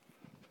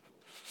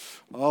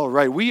All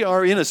right, we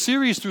are in a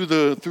series through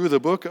the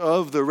book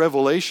of the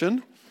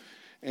Revelation,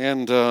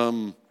 and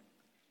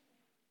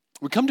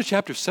we come to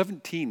chapter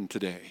 17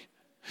 today.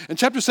 And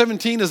chapter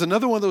 17 is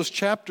another one of those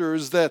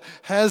chapters that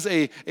has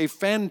a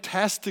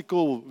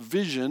fantastical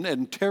vision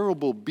and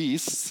terrible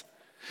beasts,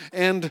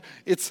 and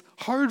it's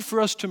hard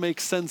for us to make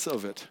sense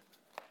of it.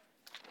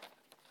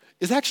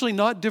 It's actually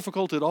not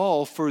difficult at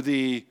all for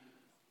the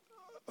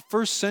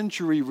first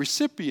century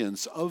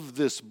recipients of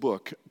this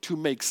book to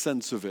make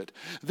sense of it.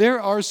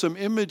 There are some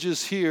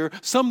images here,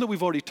 some that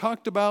we've already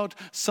talked about,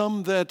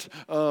 some that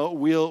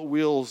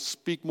we'll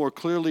speak more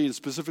clearly and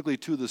specifically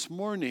to this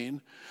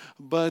morning,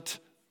 but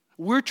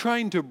we're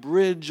trying to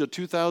bridge a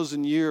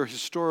 2,000-year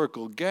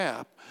historical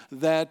gap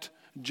that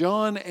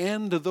John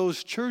and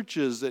those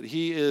churches that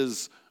he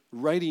is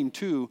writing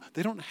to,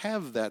 they don't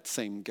have that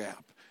same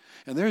gap.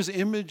 And there's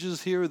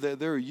images here that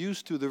they're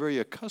used to, they're very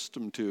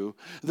accustomed to,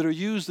 that are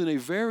used in a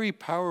very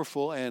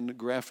powerful and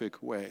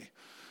graphic way.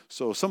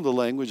 So some of the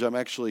language, I'm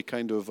actually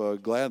kind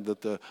of glad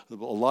that a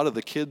lot of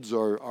the kids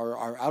are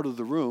out of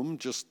the room.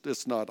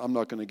 I'm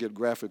not going to get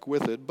graphic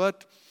with it,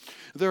 but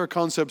there are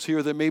concepts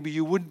here that maybe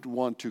you would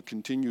want to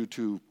continue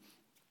to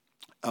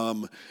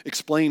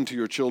explain to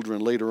your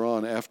children later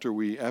on after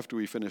we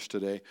finish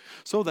today.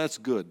 So that's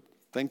good.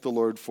 Thank the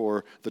Lord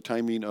for the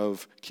timing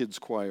of kids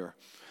choir.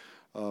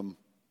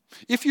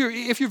 If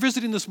you're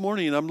visiting this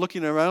morning, and I'm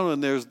looking around,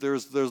 and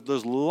there's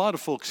a lot of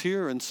folks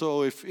here, and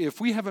so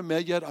if we haven't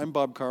met yet, I'm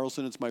Bob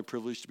Carlson. It's my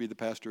privilege to be the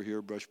pastor here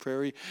at Brush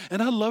Prairie,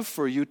 and I'd love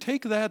for you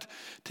take that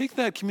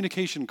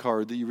communication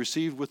card that you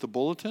received with the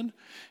bulletin,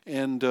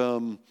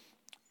 and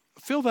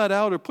fill that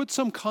out or put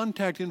some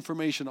contact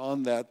information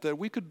on that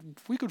we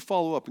could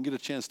follow up and get a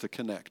chance to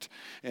connect.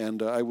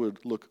 And I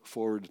would look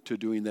forward to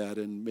doing that,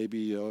 and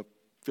maybe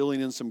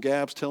filling in some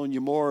gaps, telling you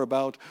more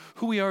about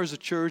who we are as a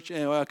church,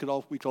 and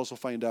we could also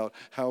find out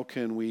how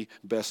can we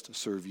best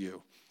serve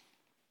you.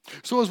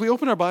 So as we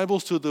open our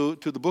Bibles to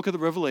the book of the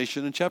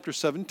Revelation in chapter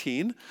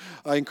 17,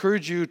 I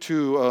encourage you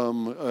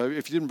to,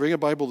 if you didn't bring a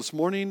Bible this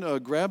morning,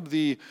 grab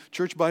the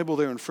church Bible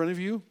there in front of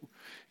you,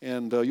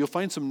 and you'll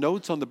find some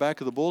notes on the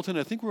back of the bulletin.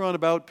 I think we're on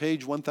about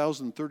page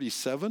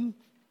 1037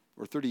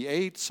 or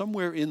 38,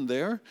 somewhere in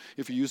there.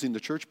 If you're using the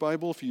church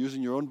Bible, if you're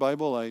using your own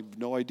Bible, I have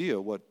no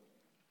idea what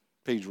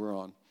page we're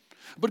on.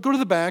 But go to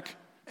the back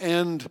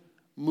and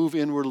move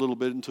inward a little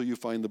bit until you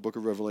find the book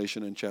of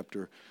Revelation in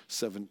chapter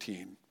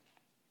 17.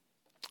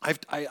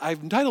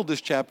 I've entitled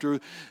this chapter,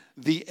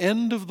 The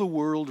End of the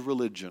World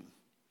Religion.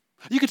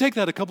 You could take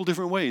that a couple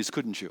different ways,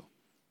 couldn't you?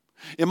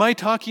 Am I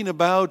talking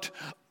about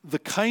the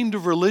kind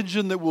of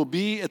religion that will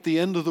be at the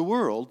end of the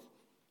world?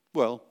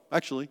 Well,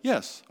 actually,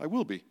 yes, I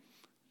will be.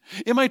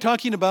 Am I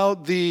talking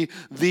about the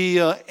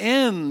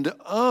end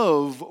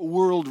of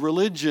world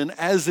religion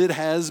as it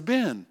has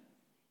been?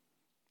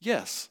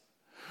 Yes.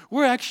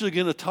 We're actually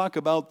going to talk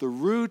about the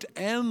root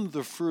and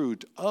the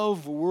fruit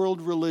of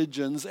world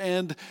religions,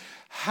 and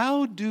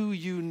how do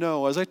you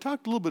know, as I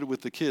talked a little bit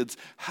with the kids,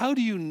 how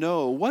do you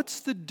know what's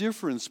the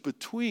difference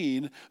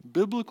between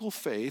biblical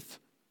faith?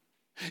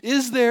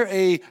 Is there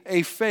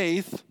a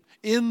faith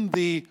in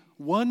the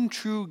one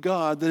true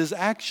God that is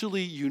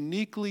actually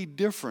uniquely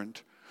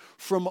different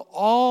from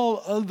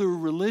all other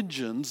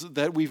religions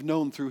that we've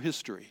known through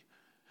history?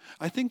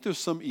 I think there's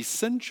some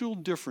essential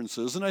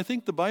differences, and I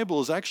think the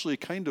Bible is actually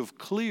kind of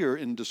clear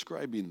in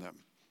describing them.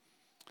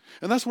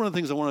 And that's one of the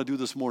things I want to do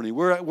this morning.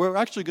 We're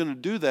actually going to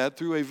do that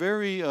through a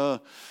very,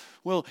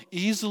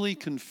 easily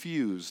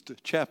confused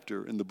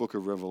chapter in the book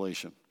of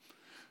Revelation.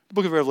 The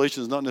book of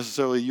Revelation is not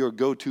necessarily your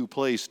go-to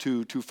place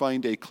to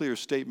find a clear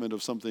statement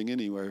of something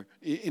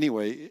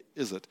anyway,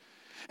 is it?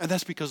 And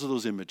that's because of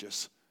those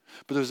images.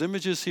 But there's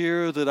images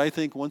here that I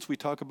think once we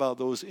talk about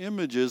those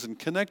images and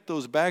connect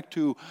those back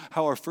to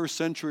how our first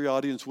century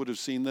audience would have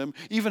seen them,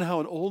 even how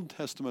an Old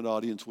Testament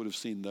audience would have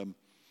seen them,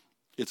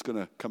 it's going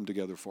to come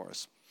together for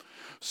us.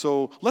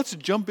 So let's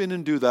jump in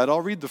and do that. I'll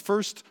read the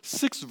first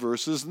 6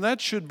 verses, and that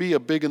should be a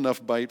big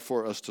enough bite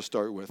for us to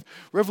start with.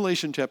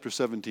 Revelation chapter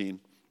 17,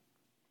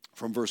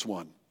 from verse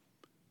 1.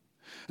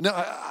 Now,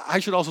 I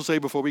should also say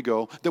before we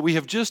go that we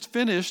have just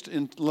finished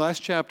in the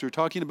last chapter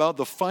talking about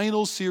the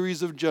final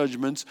series of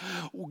judgments,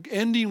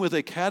 ending with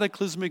a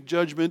cataclysmic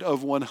judgment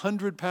of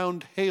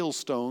 100-pound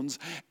hailstones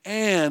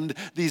and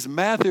these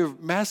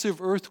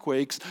massive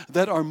earthquakes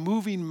that are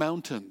moving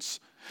mountains.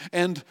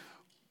 And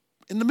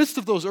in the midst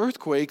of those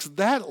earthquakes,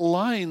 that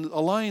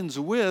aligns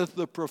with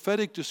the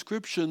prophetic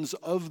descriptions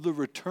of the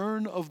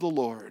return of the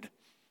Lord,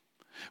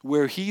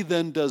 where he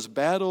then does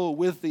battle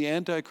with the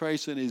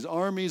Antichrist and his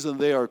armies, and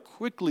they are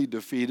quickly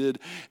defeated,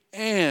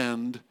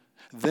 and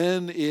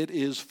then it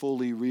is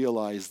fully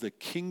realized the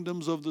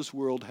kingdoms of this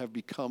world have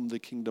become the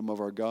kingdom of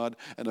our God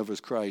and of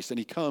his Christ, and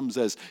he comes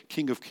as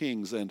King of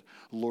Kings and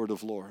Lord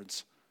of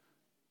Lords.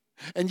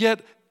 And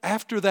yet,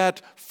 after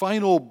that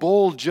final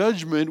bowl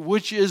judgment,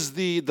 which is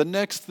the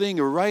next thing,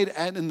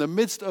 in the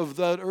midst of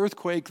that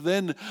earthquake,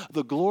 then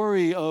the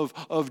glory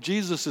of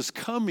Jesus is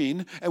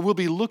coming, and we'll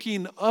be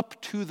looking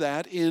up to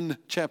that in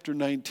chapter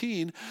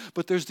 19.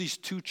 But there's these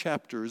 2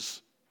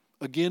 chapters,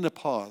 again a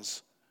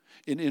pause,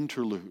 an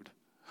interlude.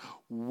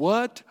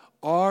 What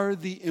are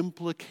the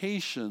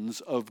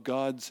implications of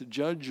God's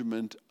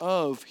judgment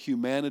of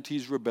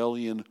humanity's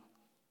rebellion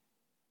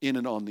in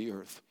and on the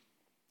earth?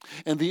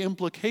 And the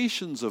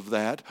implications of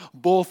that,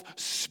 both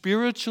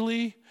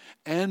spiritually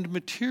and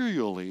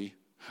materially,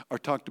 are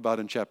talked about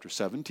in chapter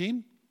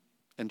 17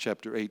 and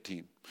chapter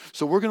 18.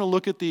 So we're going to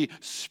look at the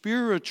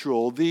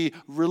spiritual, the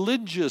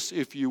religious,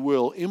 if you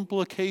will,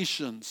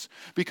 implications.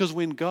 Because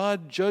when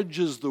God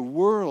judges the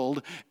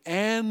world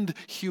and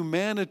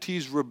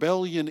humanity's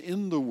rebellion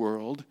in the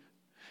world,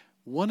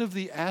 one of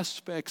the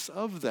aspects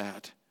of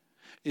that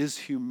is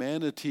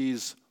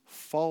humanity's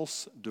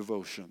false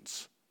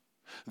devotions,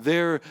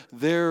 their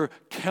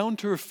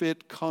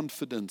counterfeit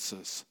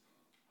confidences,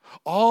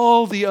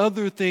 all the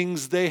other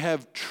things they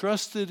have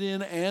trusted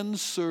in and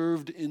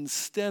served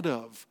instead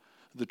of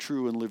the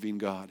true and living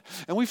God.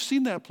 And we've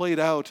seen that played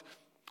out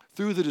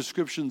through the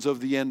descriptions of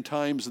the end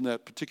times in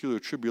that particular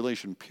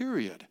tribulation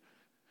period.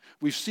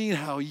 We've seen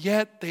how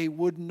yet they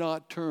would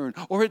not turn.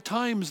 Or at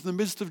times, in the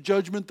midst of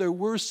judgment, there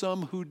were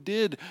some who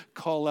did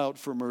call out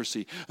for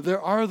mercy.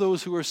 There are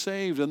those who are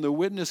saved, and the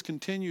witness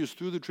continues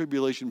through the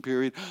tribulation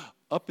period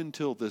up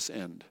until this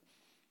end.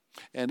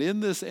 And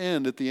in this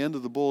end, at the end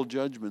of the bowl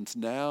judgments,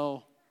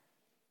 now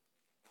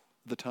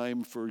the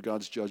time for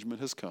God's judgment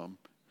has come.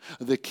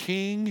 The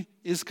King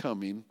is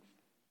coming.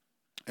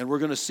 And we're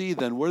going to see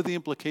then what are the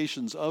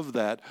implications of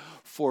that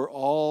for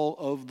all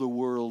of the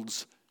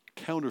world's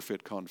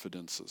counterfeit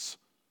confidences,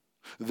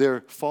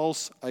 their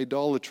false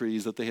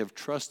idolatries that they have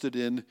trusted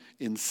in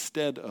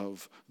instead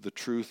of the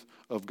truth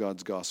of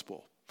God's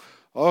gospel.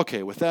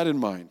 Okay, with that in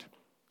mind,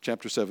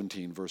 chapter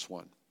 17, verse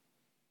 1.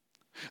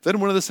 Then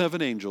one of the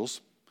seven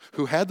angels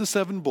who had the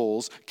seven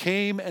bowls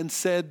came and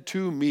said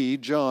to me,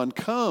 John,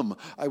 come,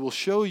 I will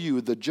show you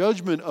the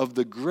judgment of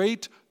the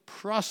great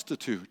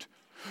prostitute,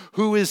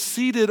 who is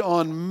seated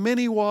on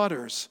many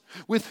waters,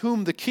 with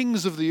whom the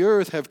kings of the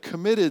earth have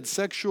committed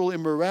sexual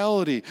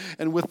immorality,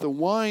 and with the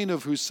wine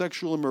of whose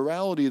sexual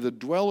immorality the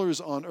dwellers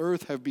on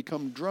earth have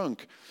become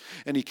drunk.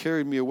 And he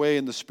carried me away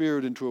in the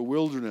spirit into a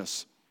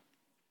wilderness.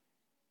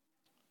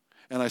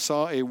 And I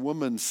saw a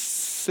woman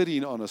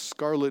sitting on a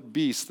scarlet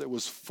beast that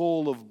was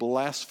full of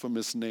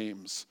blasphemous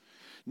names,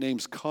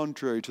 names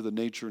contrary to the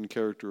nature and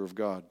character of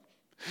God.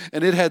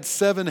 And it had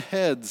 7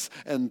 heads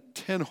and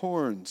 10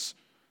 horns.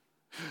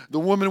 The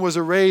woman was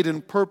arrayed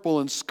in purple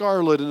and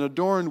scarlet and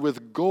adorned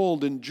with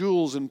gold and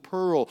jewels and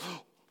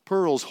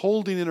pearls,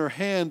 holding in her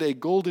hand a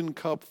golden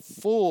cup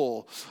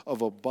full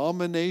of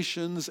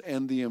abominations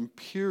and the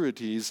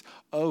impurities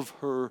of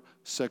her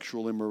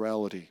sexual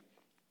immorality.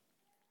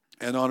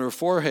 And on her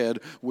forehead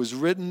was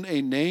written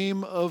a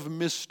name of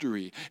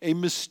mystery, a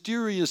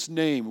mysterious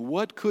name.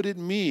 What could it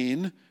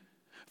mean?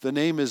 The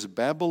name is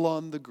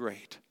Babylon the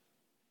Great,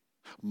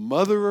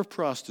 mother of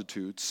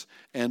prostitutes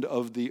and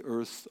of the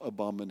earth's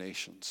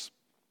abominations.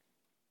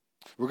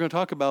 We're going to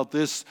talk about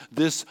this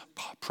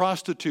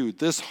prostitute,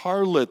 this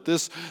harlot,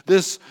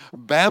 this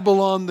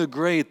Babylon the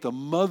Great, the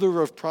mother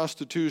of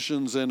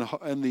prostitutions and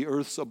the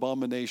earth's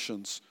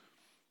abominations.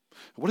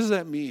 What does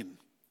that mean?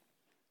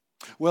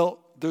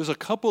 Well, there's a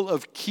couple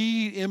of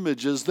key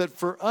images that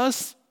for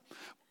us,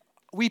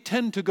 we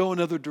tend to go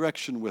another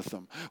direction with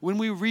them. When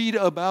we read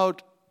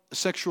about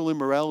sexual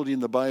immorality in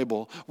the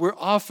Bible,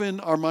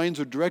 our minds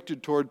are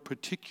directed toward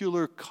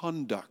particular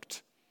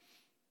conduct.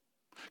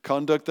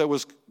 Conduct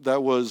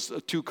that was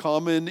too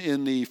common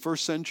in the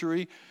first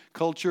century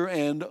culture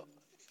and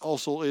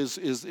also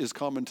is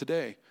common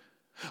today.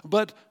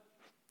 But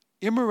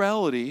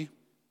immorality,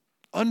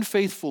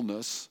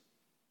 unfaithfulness,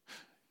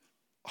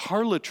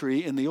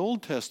 harlotry in the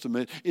Old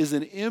Testament is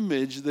an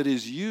image that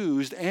is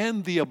used,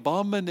 and the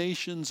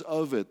abominations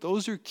of it.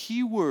 Those are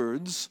key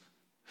words,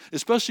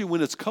 especially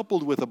when it's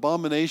coupled with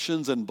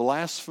abominations and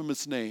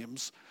blasphemous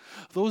names.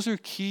 Those are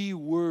key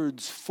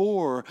words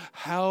for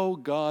how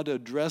God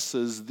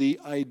addresses the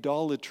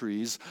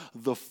idolatries,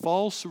 the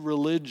false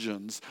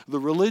religions, the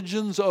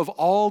religions of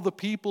all the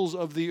peoples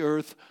of the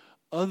earth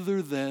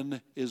other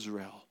than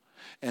Israel,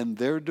 and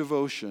their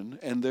devotion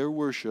and their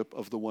worship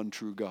of the one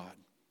true God.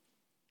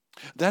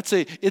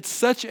 It's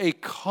such a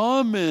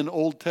common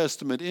Old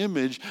Testament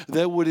image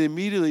that would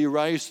immediately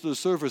rise to the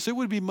surface. It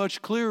would be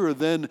much clearer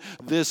than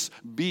this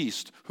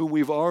beast, whom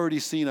we've already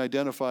seen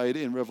identified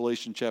in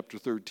Revelation chapter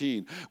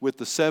 13, with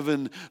the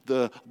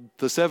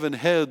seven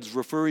heads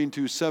referring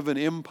to 7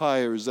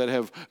 empires that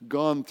have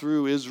gone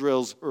through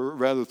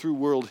through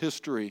world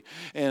history,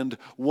 and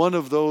one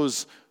of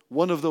those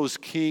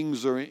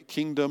kings or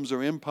kingdoms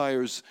or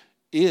empires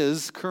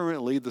is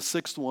currently the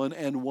 6th one,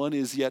 and one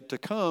is yet to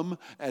come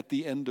at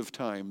the end of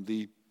time,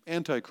 the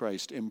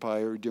Antichrist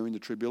empire during the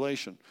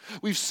tribulation.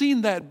 We've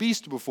seen that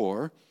beast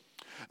before,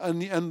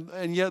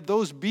 and yet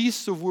those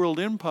beasts of world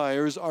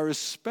empires are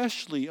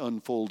especially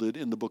unfolded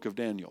in the book of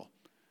Daniel.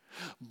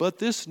 But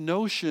this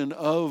notion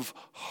of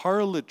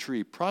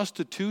harlotry,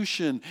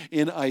 prostitution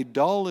in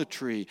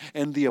idolatry,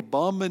 and the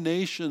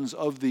abominations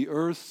of the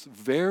earth's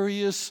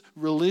various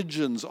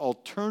religions,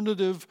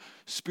 alternative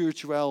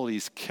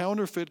spiritualities,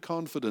 counterfeit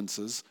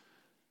confidences,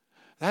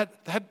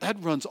 That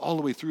runs all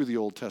the way through the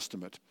Old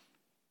Testament.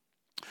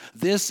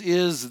 This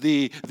is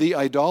the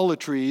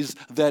idolatries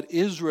that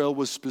Israel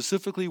was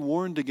specifically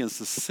warned against.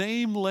 The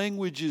same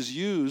language is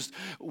used,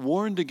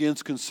 warned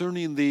against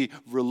concerning the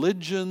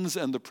religions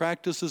and the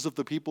practices of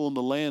the people in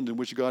the land in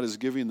which God is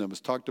giving them.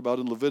 It's talked about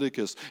in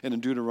Leviticus and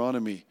in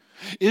Deuteronomy.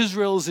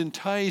 Israel is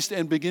enticed,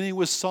 and beginning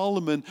with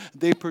Solomon,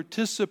 they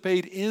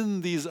participate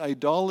in these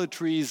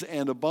idolatries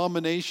and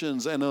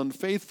abominations and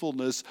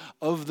unfaithfulness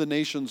of the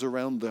nations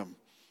around them.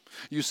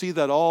 You see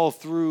that all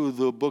through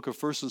the book of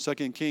 1st and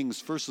 2nd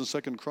Kings, 1st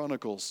and 2nd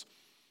Chronicles.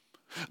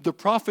 The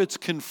prophets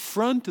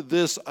confront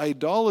this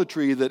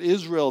idolatry that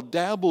Israel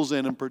dabbles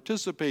in and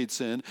participates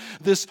in,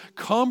 this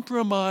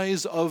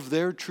compromise of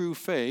their true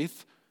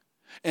faith,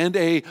 and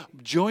a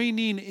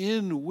joining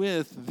in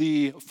with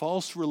the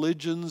false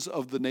religions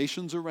of the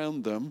nations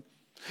around them.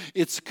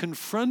 It's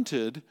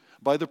confronted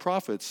by the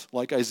prophets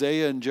like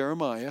Isaiah and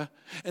Jeremiah,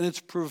 and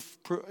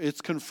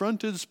it's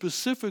confronted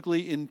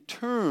specifically in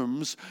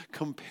terms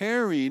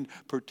comparing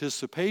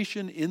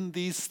participation in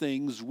these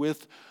things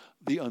with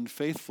the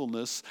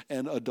unfaithfulness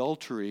and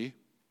adultery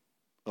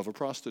of a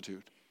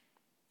prostitute.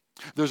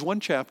 There's one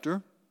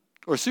chapter,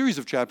 or a series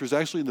of chapters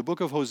actually in the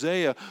book of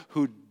Hosea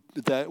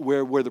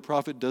where the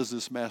prophet does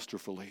this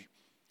masterfully.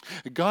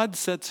 God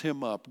sets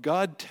him up.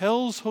 God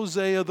tells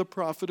Hosea, the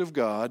prophet of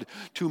God,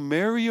 to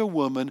marry a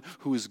woman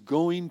who is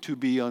going to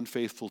be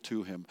unfaithful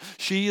to him.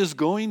 She is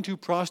going to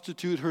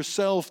prostitute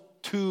herself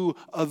to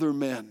other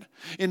men.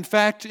 In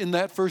fact, in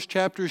that first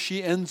chapter,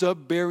 she ends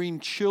up bearing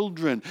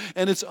children.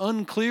 And it's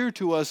unclear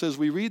to us as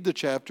we read the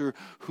chapter,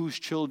 whose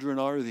children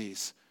are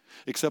these?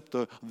 Except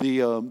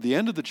the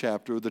end of the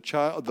chapter,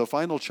 the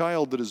final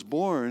child that is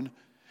born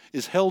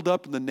is held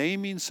up in the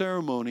naming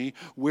ceremony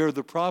where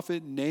the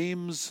prophet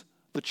names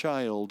the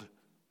child,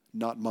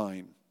 not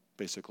mine,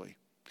 basically.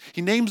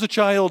 He names the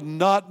child,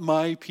 not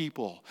my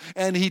people.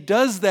 And he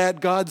does that,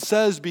 God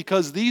says,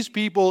 because these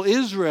people,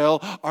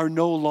 Israel, are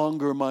no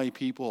longer my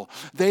people.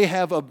 They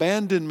have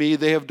abandoned me,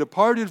 they have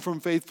departed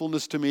from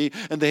faithfulness to me,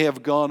 and they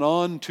have gone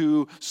on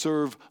to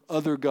serve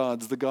other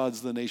gods, the gods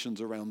of the nations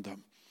around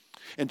them.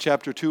 And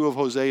chapter 2 of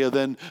Hosea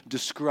then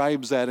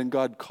describes that, and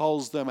God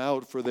calls them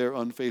out for their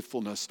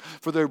unfaithfulness,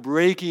 for their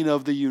breaking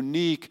of the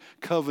unique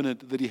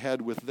covenant that he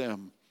had with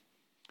them,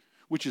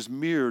 which is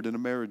mirrored in a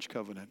marriage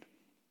covenant.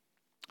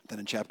 Then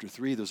in chapter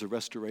 3, there's a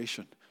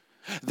restoration.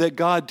 That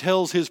God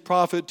tells his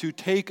prophet to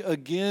take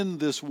again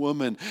this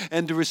woman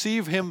and to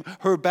receive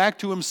her back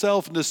to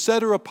himself and to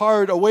set her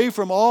apart away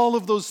from all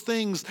of those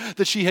things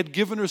that she had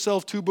given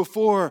herself to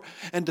before,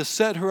 and to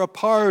set her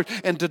apart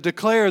and to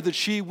declare that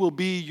she will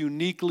be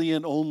uniquely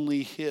and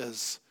only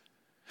his.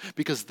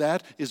 Because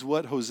that is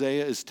what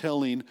Hosea is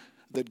telling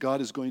that God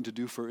is going to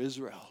do for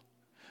Israel.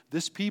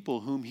 This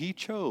people whom he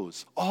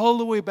chose all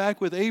the way back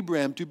with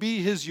Abraham to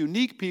be his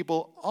unique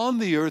people on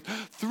the earth,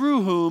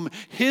 through whom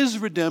his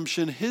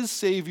redemption, his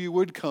Savior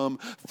would come,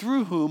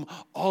 through whom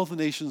all the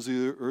nations of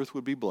the earth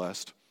would be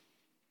blessed.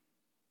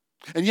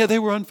 And yet they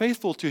were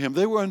unfaithful to him.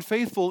 They were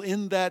unfaithful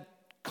in that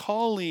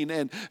calling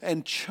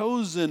and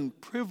chosen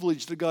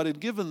privilege that God had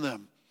given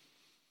them.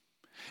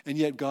 And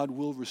yet God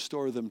will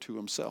restore them to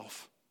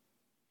himself.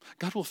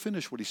 God will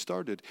finish what he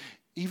started,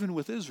 even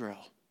with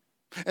Israel.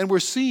 And we're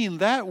seeing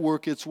that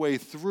work its way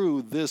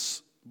through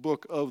this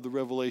book of the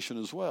Revelation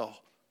as well.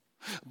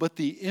 But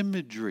the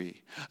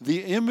imagery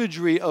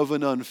of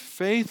an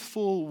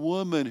unfaithful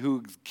woman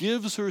who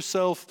gives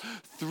herself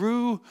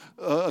through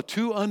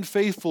to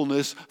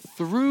unfaithfulness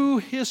through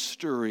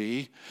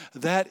history,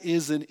 that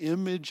is an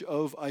image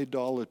of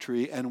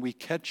idolatry, and we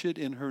catch it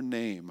in her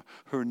name.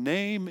 Her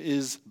name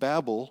is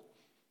Babel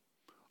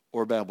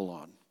or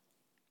Babylon.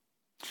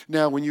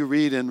 Now, when you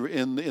read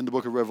in the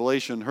book of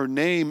Revelation, her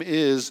name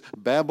is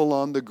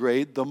Babylon the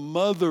Great, the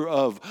mother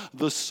of,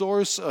 the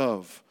source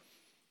of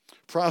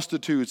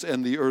prostitutes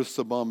and the earth's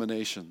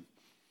abomination.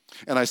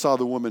 And I saw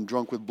the woman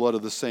drunk with blood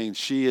of the saints.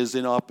 She is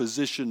in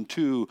opposition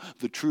to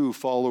the true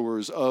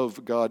followers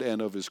of God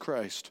and of his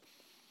Christ.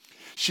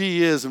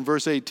 She is, in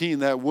verse 18,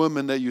 that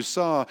woman that you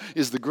saw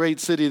is the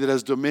great city that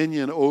has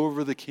dominion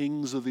over the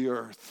kings of the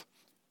earth.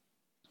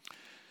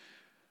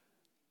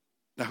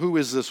 Now, who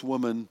is this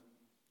woman,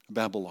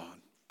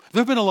 Babylon?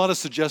 There have been a lot of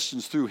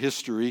suggestions through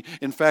history.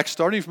 In fact,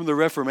 starting from the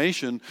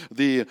Reformation,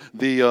 the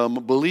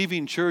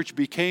believing church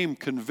became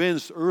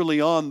convinced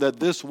early on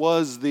that this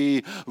was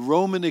the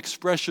Roman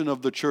expression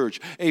of the church,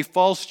 a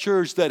false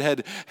church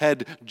that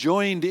had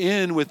joined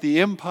in with the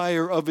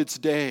empire of its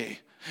day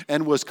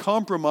and was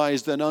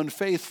compromised and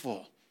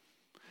unfaithful.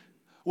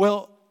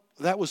 Well,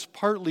 that was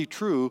partly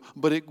true,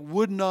 but it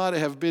would not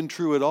have been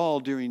true at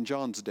all during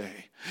John's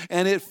day.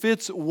 And it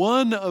fits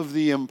one of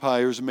the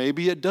empires,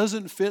 maybe. It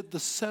doesn't fit the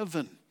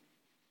seven.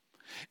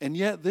 And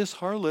yet this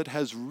harlot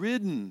has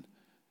ridden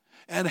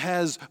and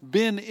has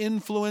been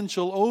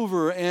influential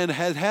over and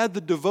has had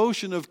the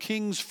devotion of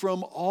kings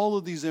from all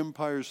of these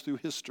empires through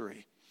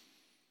history.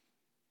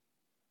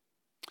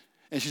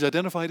 And she's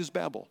identified as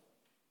Babel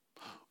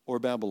or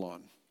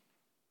Babylon.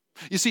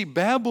 You see,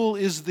 Babel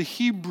is the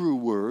Hebrew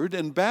word,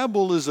 and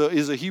Babel is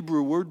a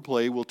Hebrew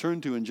wordplay we'll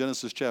turn to in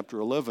Genesis chapter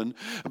 11.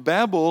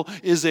 Babel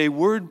is a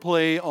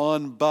wordplay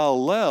on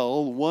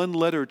Baalel, one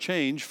letter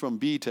change from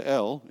B to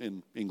L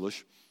in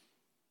English,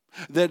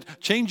 that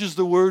changes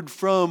the word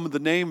from the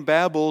name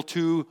Babel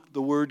to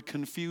the word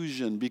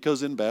confusion,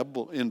 because in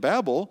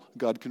Babel,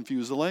 God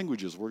confused the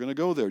languages. We're going to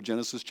go there,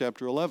 Genesis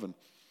chapter 11.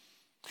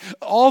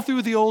 All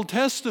through the Old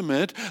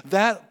Testament,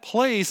 that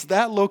place,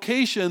 that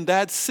location,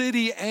 that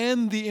city,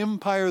 and the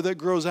empire that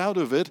grows out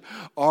of it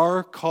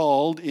are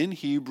called in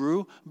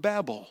Hebrew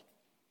Babel.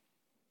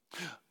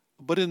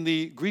 But in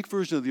the Greek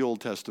version of the Old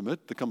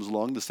Testament that comes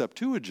along, the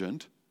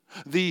Septuagint,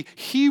 the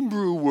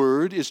Hebrew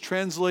word is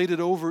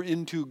translated over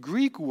into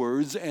Greek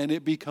words and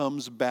it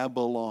becomes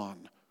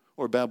Babylon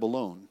or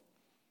Babylon.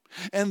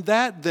 And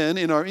that then,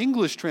 in our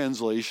English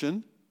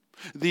translation,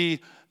 the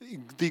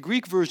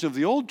Greek version of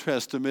the Old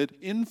Testament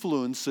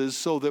influences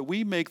so that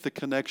we make the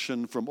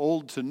connection from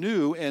old to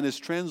new and is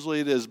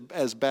translated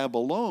as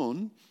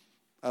Babylon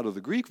out of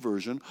the Greek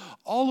version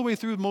all the way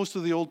through most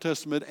of the Old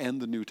Testament and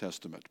the New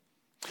Testament.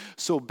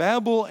 So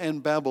Babel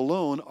and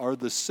Babylon are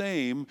the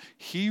same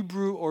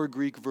Hebrew or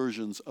Greek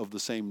versions of the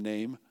same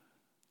name,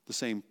 the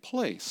same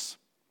place.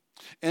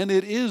 And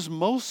it is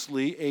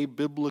mostly a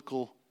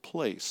biblical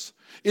place.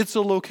 It's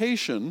a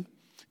location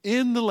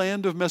in the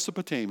land of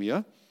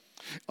Mesopotamia,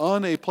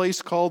 on a place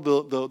called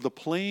the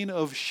Plain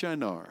of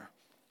Shinar.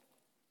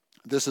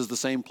 This is the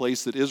same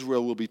place that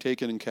Israel will be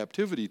taken in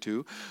captivity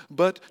to.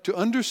 But to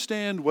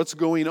understand what's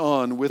going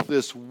on with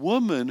this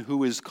woman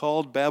who is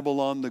called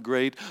Babylon the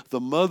Great,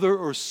 the mother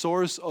or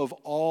source of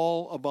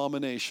all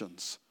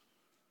abominations,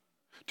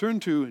 turn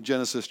to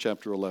Genesis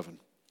chapter 11.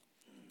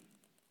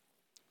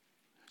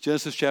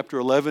 Genesis chapter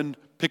 11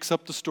 picks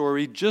up the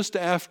story just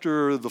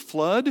after the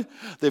flood.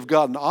 They've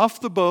gotten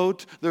off the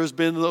boat. There's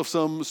been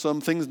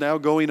some things now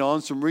going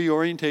on, some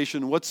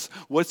reorientation.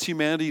 What's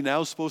humanity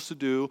now supposed to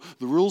do?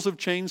 The rules have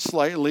changed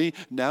slightly.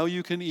 Now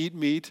you can eat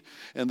meat,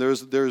 and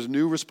there's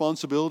new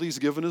responsibilities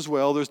given as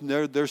well.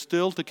 They're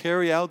still to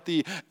carry out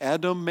the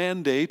Adam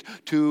mandate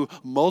to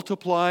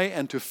multiply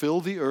and to fill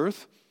the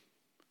earth.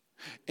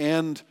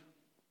 And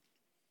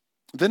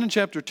then in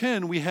chapter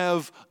 10, we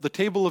have the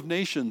table of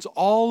nations,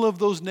 all of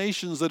those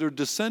nations that are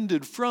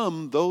descended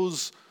from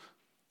those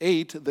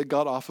 8 that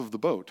got off of the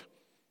boat.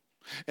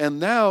 And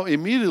now,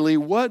 immediately,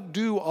 what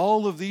do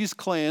all of these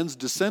clans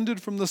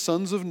descended from the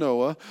sons of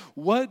Noah,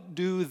 what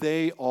do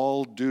they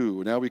all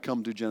do? Now we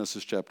come to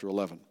Genesis chapter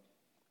 11,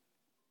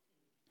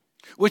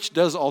 which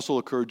does also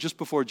occur just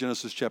before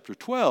Genesis chapter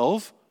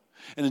 12.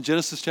 And in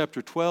Genesis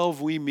chapter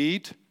 12, we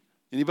meet,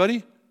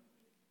 anybody?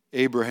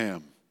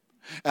 Abraham.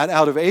 And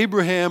out of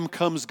Abraham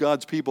comes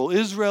God's people,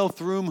 Israel,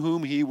 through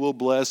whom he will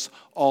bless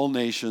all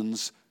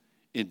nations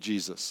in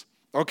Jesus.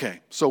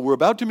 Okay, so we're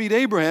about to meet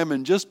Abraham,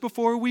 and just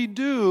before we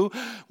do,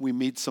 we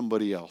meet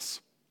somebody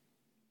else.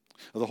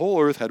 The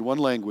whole earth had one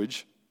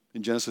language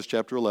in Genesis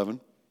chapter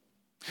 11.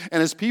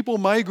 And as people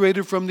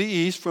migrated from the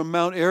east, from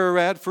Mount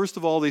Ararat, first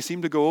of all, they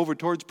seem to go over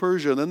towards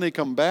Persia, and then they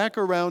come back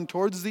around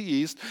towards the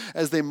east.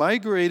 As they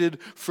migrated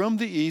from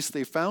the east,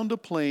 they found a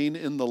plain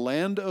in the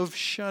land of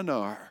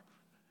Shinar.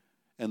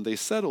 And they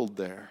settled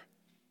there.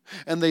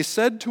 And they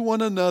said to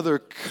one another,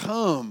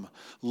 "Come,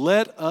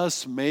 let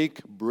us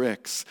make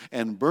bricks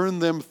and burn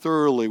them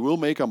thoroughly. We'll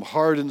make them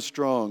hard and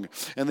strong."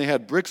 And they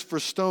had bricks for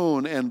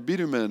stone and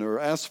bitumen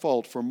or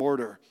asphalt for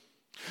mortar.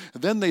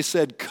 Then they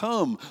said,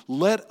 "Come,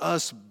 let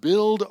us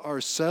build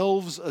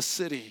ourselves a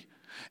city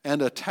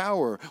and a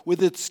tower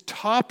with its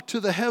top to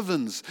the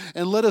heavens,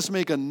 and let us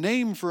make a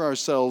name for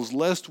ourselves,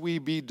 lest we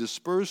be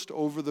dispersed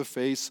over the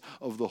face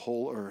of the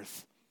whole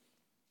earth."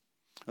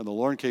 And the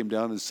Lord came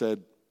down and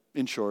said,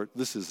 in short,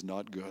 this is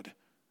not good.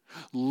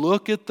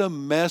 Look at the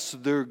mess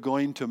they're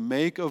going to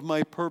make of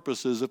my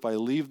purposes if I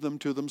leave them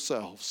to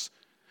themselves.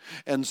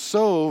 And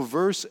so,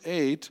 verse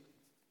 7,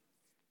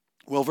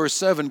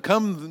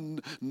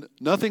 come,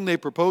 nothing they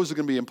propose is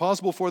going to be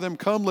impossible for them.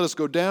 Come, let us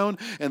go down,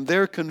 and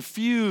there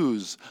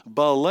confuse,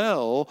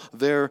 Balel,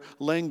 their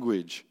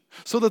language,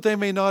 so that they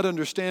may not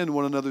understand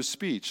one another's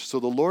speech. So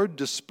the Lord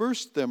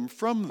dispersed them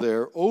from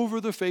there over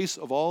the face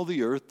of all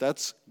the earth.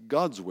 That's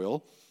God's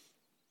will.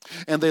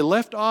 And they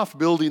left off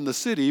building the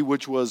city,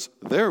 which was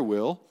their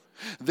will.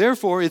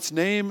 Therefore its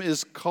name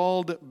is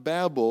called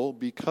Babel,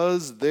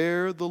 because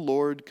there the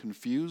Lord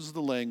confused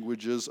the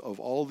languages of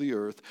all the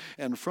earth.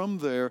 And from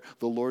there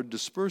the Lord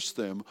dispersed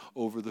them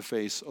over the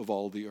face of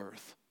all the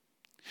earth.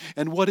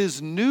 And what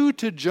is new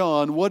to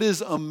John, what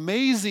is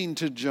amazing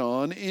to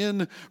John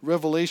in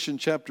Revelation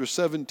chapter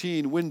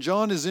 17, when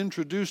John is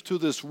introduced to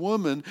this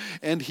woman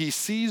and he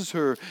sees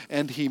her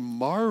and he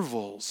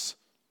marvels.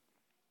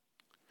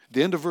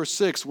 The end of verse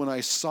 6, when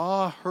I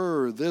saw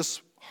her,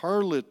 this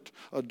harlot,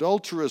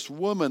 adulterous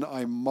woman,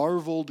 I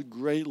marveled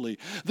greatly.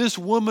 This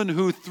woman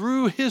who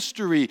through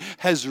history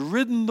has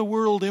ridden the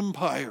world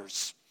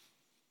empires.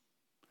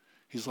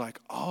 He's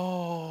like,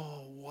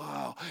 oh,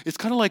 wow. It's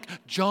kind of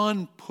like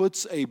John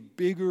puts a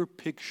bigger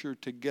picture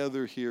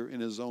together here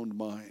in his own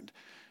mind,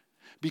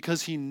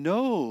 because he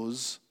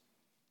knows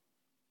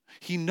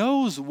He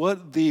knows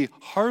what the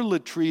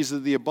harlotries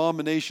of the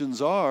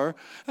abominations are.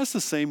 That's the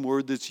same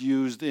word that's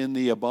used in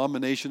the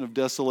abomination of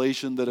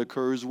desolation that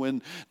occurs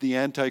when the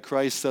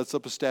Antichrist sets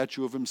up a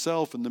statue of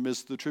himself in the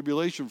midst of the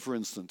tribulation, for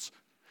instance.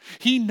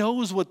 He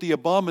knows what the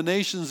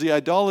abominations, the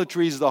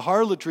idolatries, the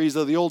harlotries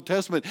of the Old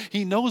Testament,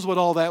 he knows what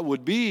all that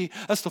would be.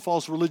 That's the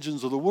false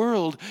religions of the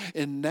world.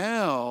 And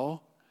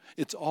now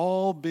it's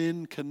all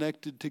been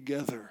connected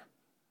together.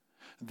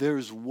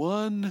 There's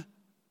one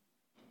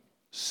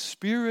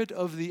spirit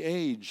of the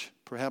age,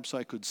 perhaps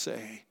I could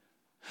say,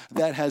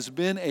 that has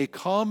been a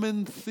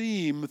common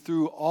theme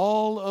through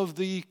all of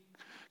the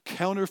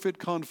counterfeit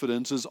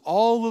confidences,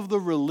 all of the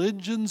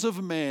religions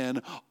of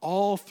man,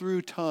 all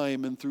through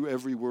time and through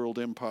every world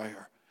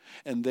empire.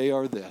 And they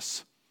are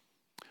this: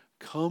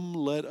 come,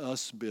 let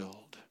us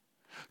build.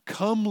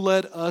 Come,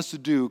 let us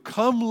do.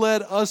 Come,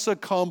 let us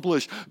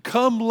accomplish.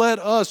 Come, let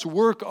us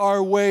work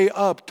our way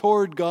up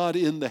toward God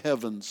in the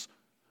heavens.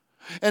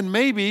 And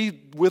maybe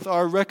with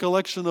our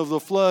recollection of the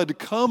flood,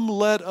 come,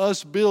 let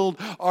us build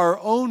our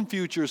own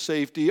future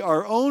safety,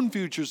 our own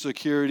future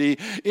security.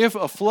 If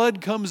a flood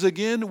comes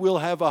again, we'll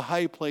have a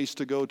high place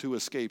to go to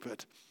escape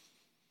it.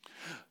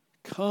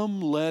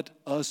 Come, let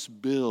us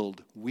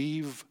build.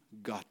 We've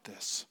got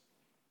this.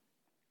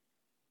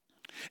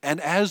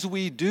 And as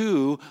we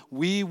do,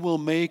 we will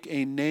make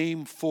a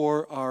name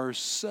for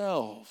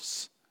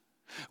ourselves.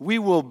 We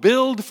will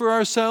build for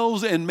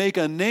ourselves and make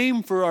a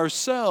name for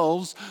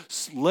ourselves,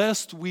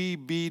 lest we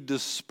be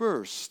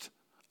dispersed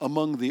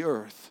among the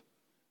earth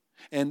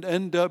and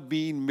end up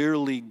being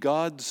merely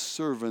God's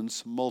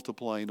servants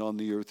multiplying on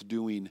the earth,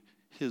 doing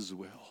His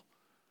will.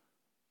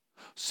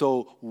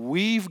 So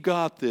we've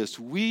got this.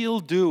 We'll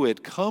do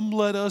it. Come,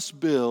 let us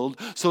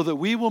build, so that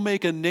we will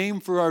make a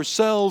name for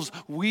ourselves.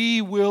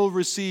 We will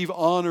receive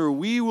honor.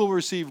 We will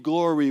receive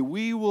glory.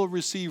 We will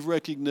receive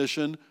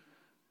recognition.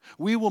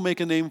 We will make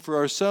a name for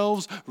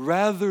ourselves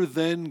rather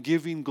than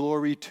giving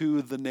glory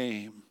to the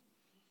name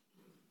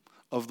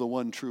of the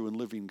one true and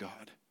living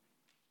God.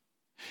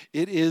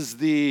 It is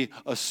the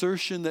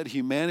assertion that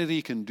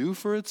humanity can do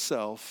for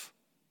itself,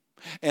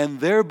 and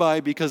thereby,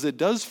 because it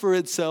does for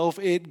itself,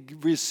 it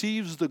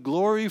receives the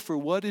glory for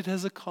what it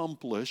has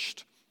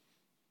accomplished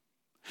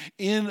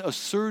in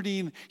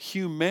asserting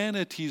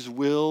humanity's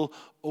will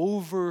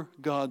over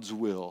God's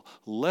will.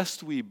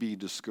 Lest we be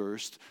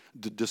dispersed,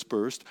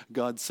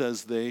 God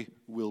says they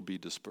will be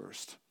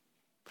dispersed.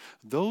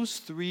 Those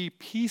three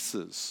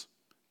pieces,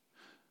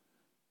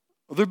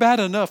 they're bad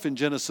enough in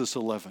Genesis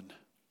 11,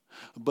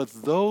 but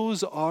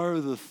those are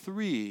the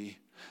three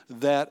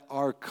that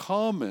are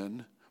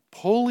common.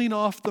 Pulling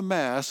off the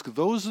mask,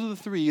 those are the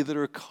three that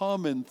are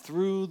common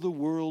through the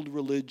world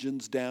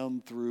religions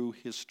down through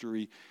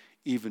history,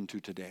 even to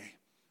today.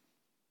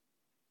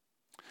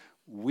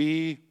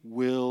 We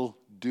will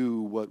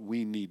do what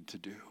we need to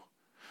do.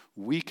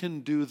 We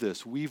can do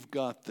this. We've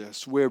got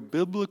this. Where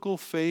biblical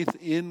faith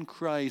in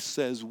Christ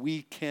says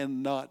we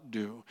cannot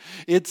do,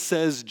 it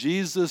says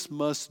Jesus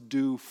must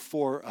do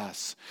for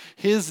us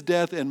His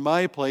death in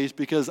my place,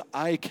 because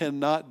I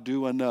cannot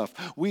do enough.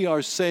 We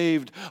are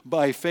saved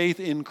by faith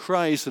in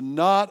Christ,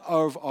 not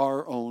of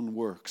our own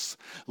works,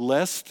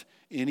 lest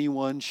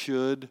anyone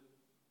should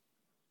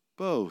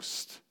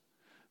boast.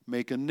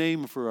 Make a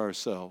name for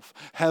ourselves,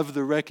 have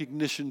the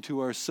recognition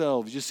to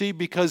ourselves. You see,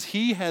 because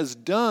He has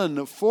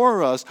done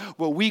for us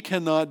what we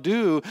cannot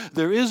do,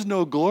 there is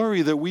no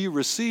glory that we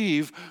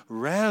receive.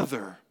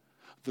 Rather,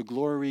 the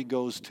glory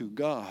goes to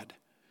God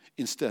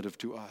instead of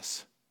to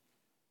us.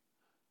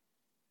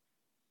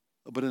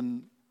 But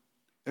in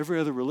every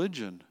other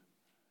religion,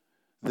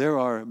 there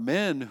are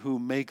men who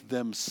make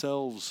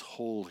themselves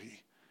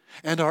holy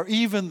and are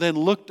even then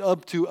looked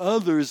up to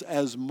others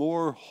as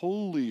more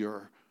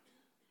holier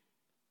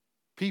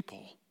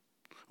people,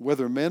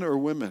 whether men or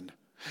women.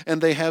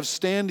 And they have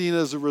standing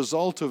as a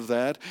result of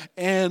that.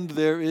 And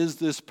there is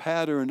this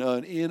pattern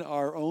in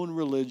our own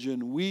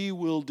religion. We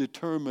will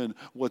determine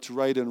what's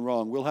right and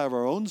wrong. We'll have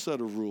our own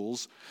set of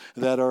rules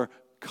that are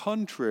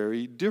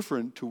contrary,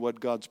 different to what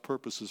God's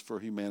purposes for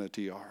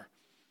humanity are.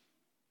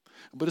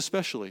 But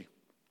especially,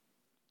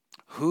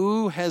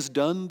 who has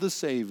done the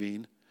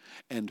saving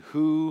and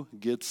who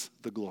gets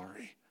the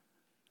glory?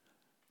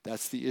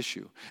 That's the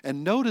issue.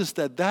 And notice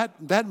that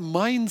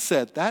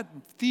mindset, that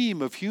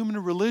theme of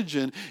human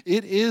religion,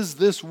 it is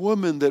this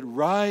woman that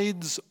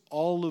rides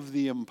all of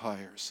the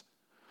empires.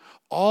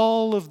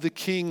 All of the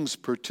kings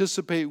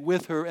participate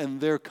with her,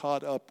 and they're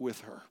caught up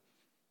with her.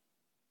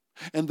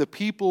 And the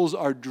peoples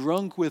are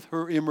drunk with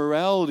her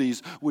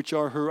immoralities, which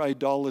are her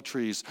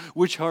idolatries,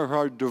 which are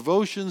her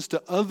devotions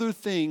to other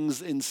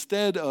things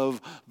instead of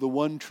the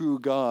one true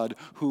God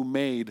who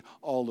made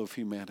all of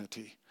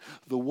humanity.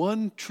 The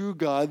one true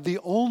God, the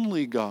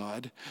only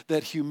God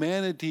that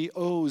humanity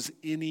owes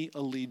any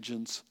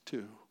allegiance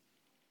to.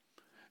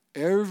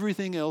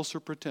 Everything else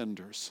are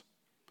pretenders.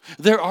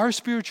 There are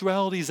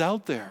spiritualities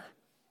out there,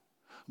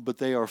 but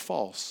they are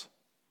false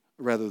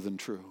rather than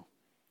true.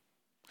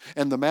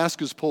 And the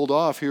mask is pulled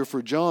off here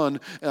for John.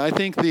 And I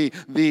think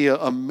the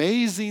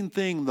amazing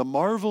thing, the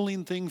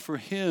marveling thing for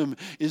him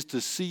is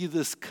to see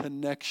this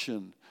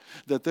connection.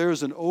 That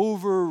there's an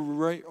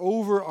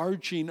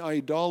overarching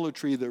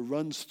idolatry that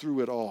runs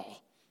through it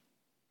all.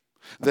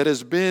 That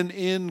has been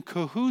in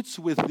cahoots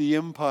with the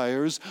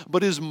empires,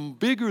 but is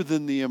bigger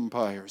than the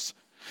empires.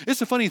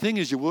 It's a funny thing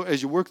as you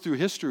work through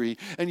history,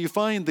 and you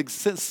find that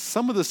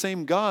some of the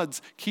same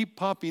gods keep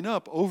popping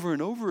up over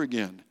and over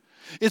again.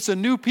 It's a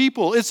new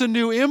people, it's a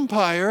new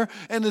empire,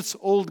 and it's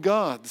old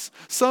gods.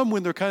 Some,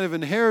 when they're kind of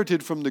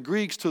inherited from the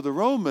Greeks to the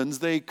Romans,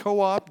 they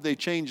co-opt, they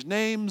change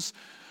names.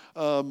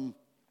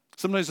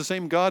 Sometimes the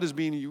same God is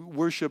being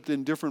worshipped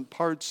in different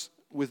parts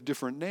with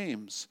different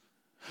names.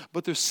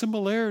 But there's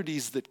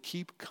similarities that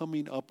keep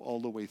coming up all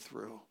the way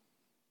through.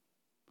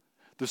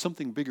 There's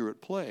something bigger at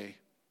play.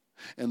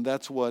 And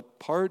that's what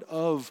part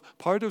of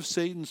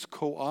Satan's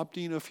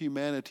co-opting of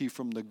humanity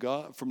from the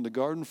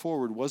garden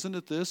forward, wasn't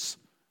it this?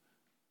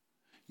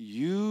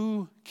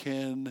 You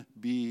can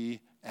be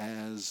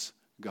as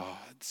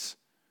gods.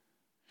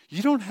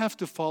 You don't have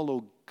to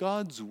follow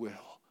God's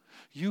will.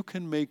 You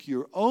can make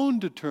your own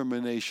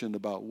determination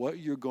about what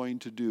you're going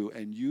to do,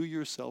 and you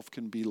yourself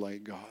can be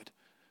like God.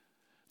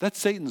 That's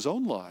Satan's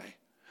own lie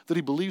that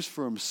he believes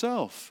for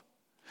himself,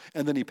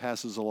 and then he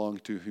passes along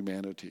to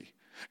humanity.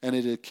 And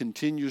it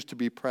continues to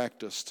be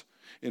practiced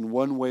in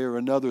one way or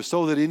another,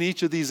 so that in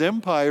each of these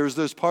empires,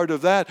 there's part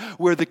of that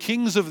where the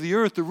kings of the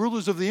earth, the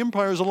rulers of the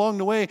empires along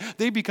the way,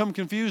 they become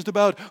confused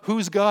about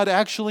whose God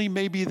actually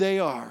maybe they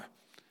are.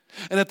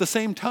 And at the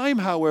same time,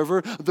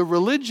 however, the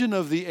religion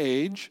of the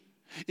age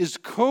is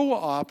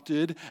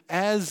co-opted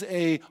as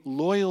a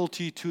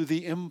loyalty to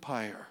the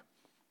empire.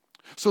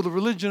 So the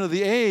religion of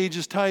the age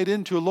is tied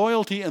into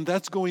loyalty, and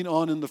that's going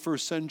on in the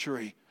first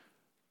century.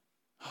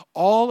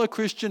 All a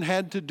Christian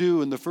had to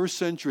do in the first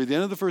century, the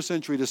end of the first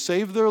century, to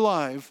save their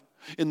life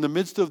in the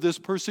midst of this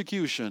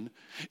persecution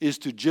is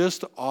to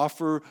just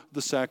offer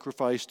the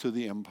sacrifice to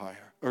the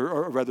empire,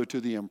 or rather to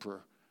the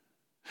emperor.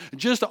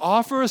 Just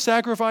offer a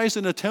sacrifice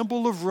in a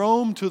temple of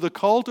Rome to the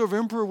cult of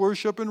emperor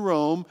worship in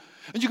Rome,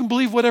 and you can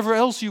believe whatever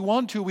else you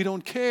want to, we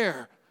don't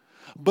care.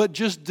 But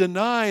just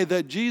deny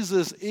that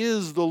Jesus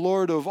is the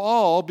Lord of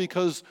all,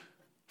 because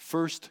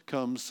first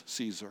comes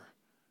Caesar.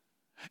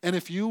 And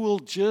if you will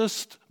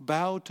just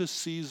bow to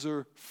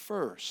Caesar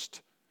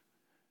first,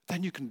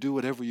 then you can do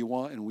whatever you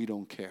want and we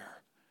don't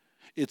care.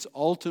 It's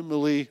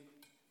ultimately,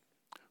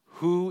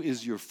 who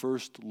is your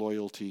first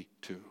loyalty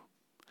to?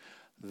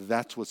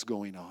 That's what's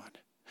going on.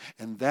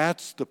 And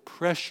that's the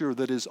pressure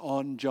that is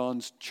on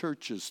John's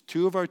churches.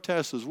 Two of our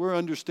tests is we're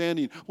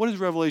understanding, what is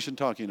Revelation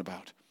talking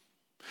about?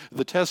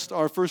 The tests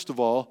are, first of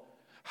all,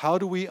 how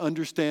do we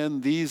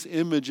understand these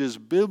images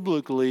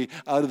biblically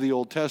out of the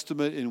Old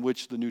Testament in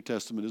which the New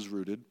Testament is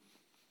rooted?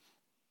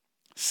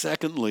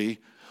 Secondly,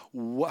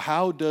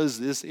 how does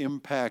this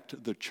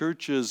impact the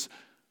churches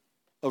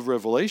of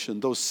Revelation,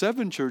 those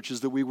 7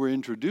 churches that we were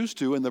introduced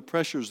to, and the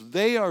pressures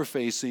they are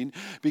facing,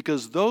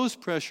 because those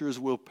pressures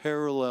will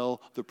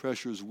parallel the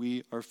pressures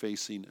we are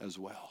facing as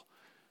well.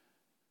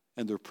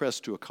 And they're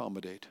pressed to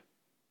accommodate.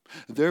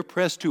 They're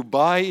pressed to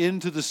buy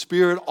into the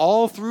Spirit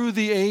all through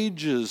the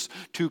ages,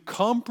 to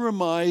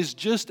compromise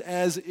just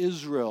as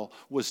Israel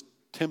was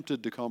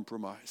tempted to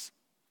compromise.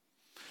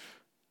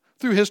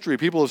 Through history,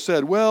 people have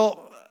said,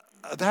 well,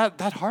 that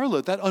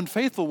harlot, that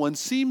unfaithful one,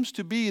 seems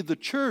to be the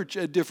church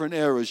at different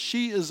eras.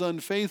 She is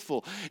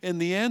unfaithful. And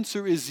the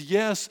answer is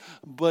yes,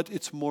 but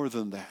it's more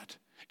than that.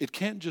 It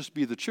can't just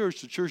be the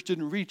church. The church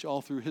didn't reach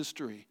all through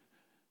history.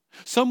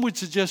 Some would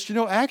suggest,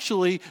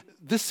 actually,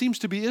 this seems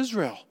to be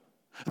Israel.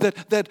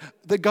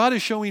 That God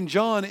is showing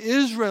John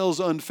Israel's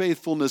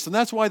unfaithfulness, and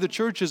that's why the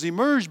church has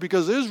emerged,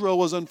 because Israel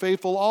was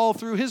unfaithful all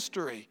through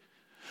history.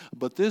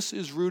 But this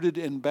is rooted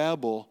in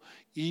Babel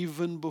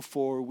even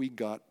before we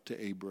got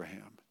to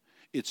Abraham.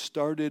 It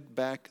started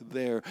back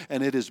there,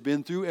 and it has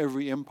been through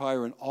every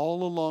empire, and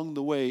all along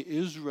the way,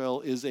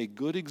 Israel is a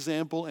good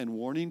example and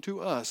warning to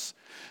us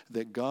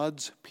that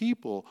God's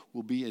people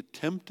will be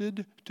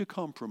tempted to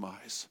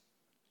compromise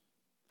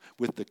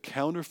with the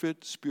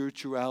counterfeit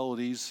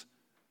spiritualities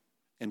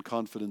and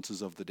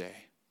confidences of the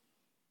day.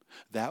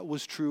 That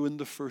was true in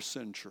the first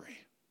century.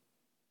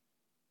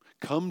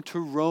 Come to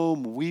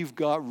Rome, we've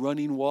got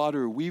running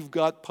water, we've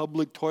got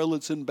public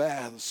toilets and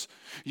baths.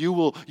 You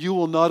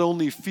will not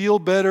only feel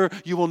better,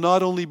 you will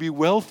not only be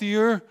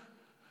wealthier,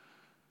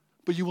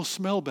 but you will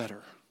smell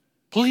better.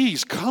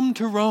 Please come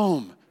to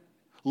Rome.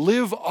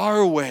 Live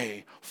our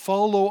way.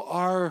 Follow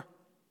our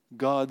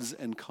gods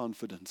and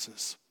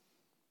confidences.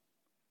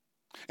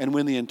 And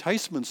when the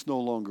enticements no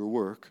longer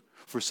work,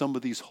 for some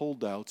of these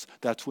holdouts,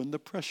 that's when the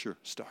pressure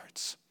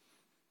starts.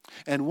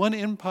 And one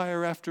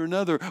empire after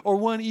another, or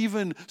one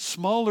even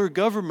smaller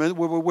government,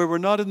 where we're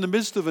not in the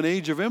midst of an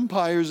age of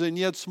empires, and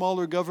yet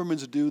smaller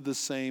governments do the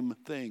same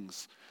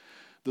things.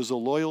 There's a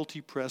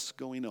loyalty press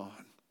going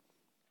on.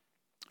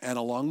 And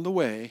along the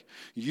way,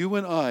 you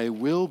and I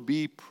will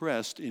be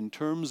pressed in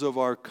terms of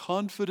our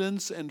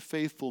confidence and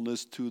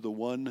faithfulness to the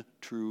one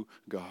true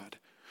God,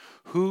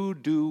 Who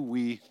do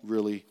we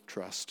really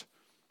trust?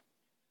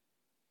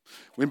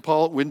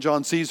 When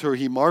John sees her,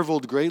 he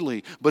marveled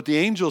greatly. But the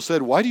angel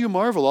said, "Why do you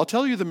marvel? I'll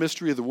tell you the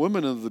mystery of the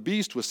woman and of the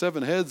beast with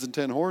 7 heads and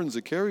 10 horns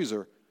that carries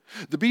her.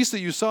 The beast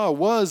that you saw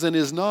was and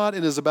is not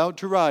and is about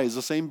to rise,"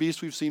 the same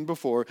beast we've seen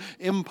before,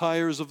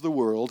 empires of the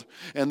world.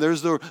 And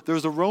there's the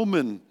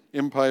Roman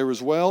Empire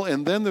as well.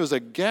 And then there's a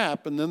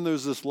gap, and then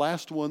there's this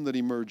last one that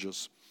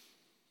emerges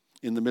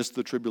in the midst of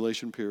the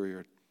tribulation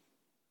period.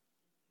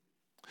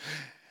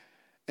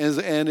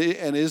 And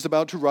is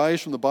about to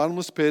rise from the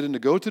bottomless pit and to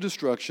go to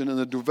destruction, and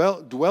the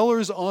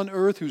dwellers on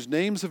earth whose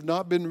names have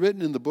not been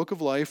written in the book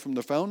of life from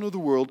the fountain of the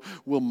world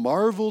will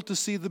marvel to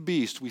see the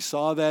beast. We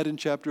saw that in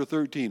chapter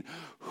 13.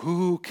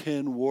 Who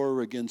can war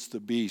against the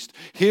beast?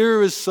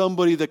 Here is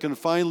somebody that can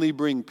finally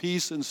bring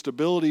peace and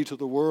stability to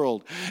the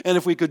world. And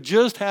if we could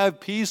just have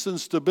peace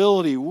and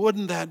stability,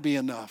 wouldn't that be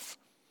enough?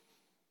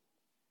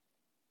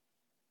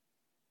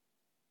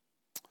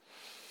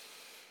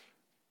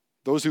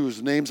 Those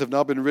whose names have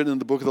not been written in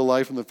the book of the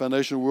life from the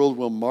foundation of the world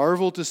will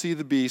marvel to see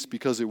the beast,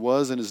 because it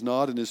was and is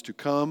not and is to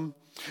come.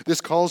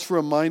 This calls for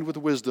a mind with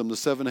wisdom. The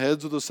 7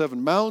 heads are the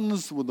 7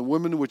 mountains, with the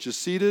woman which is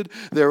seated.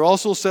 There are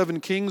also 7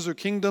 kings or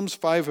kingdoms.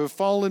 5 have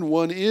fallen.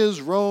 1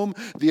 is Rome.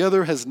 The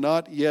other has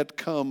not yet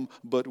come,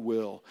 but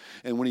will.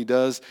 And when he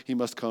does, he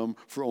must come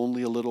for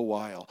only a little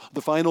while.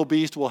 The final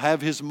beast will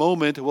have his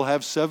moment, will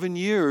have 7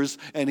 years,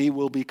 and he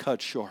will be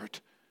cut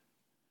short,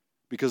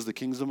 because the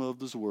kingdom of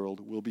this world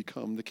will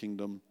become the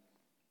kingdom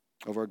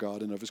of our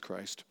God and of his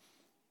Christ.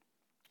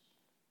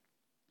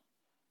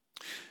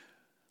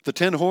 The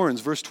 10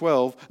 horns, verse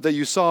 12, that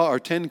you saw are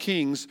 10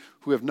 kings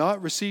who have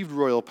not received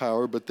royal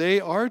power, but they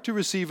are to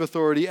receive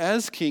authority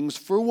as kings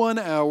for 1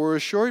 hour, a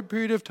short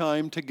period of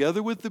time,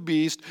 together with the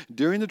beast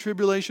during the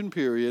tribulation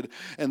period.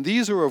 And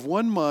these are of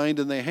one mind,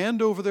 and they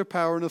hand over their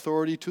power and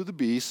authority to the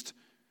beast,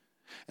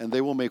 and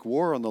they will make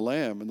war on the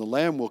Lamb, and the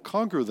Lamb will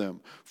conquer them,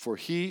 for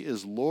he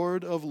is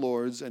Lord of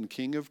lords and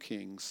King of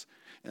kings.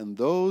 And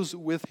those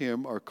with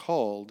him are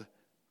called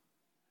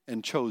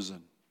and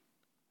chosen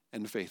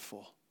and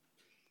faithful.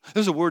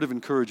 There's a word of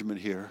encouragement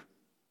here.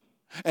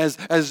 As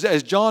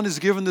John is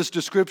given this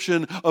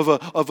description of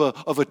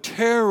a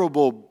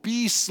terrible,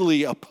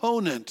 beastly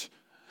opponent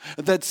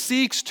that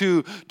seeks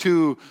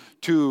to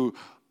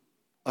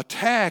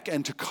attack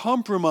and to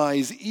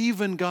compromise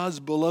even God's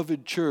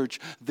beloved church,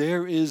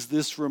 there is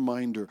this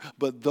reminder.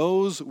 But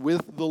those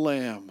with the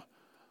Lamb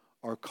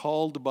are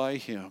called by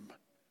him.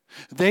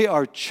 They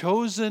are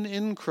chosen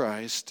in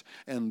Christ,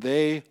 and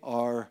they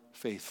are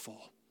faithful.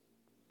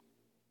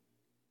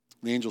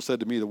 The angel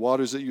said to me, "The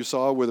waters that you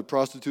saw where the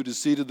prostitute is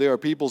seated, they are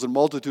peoples and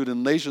multitude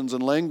and nations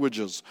and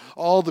languages,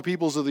 all the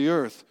peoples of the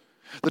earth.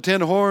 The 10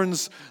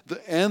 horns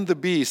and the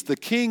beast, the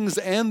kings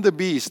and the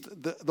beast,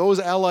 those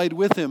allied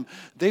with him,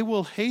 they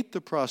will hate the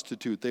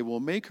prostitute. They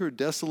will make her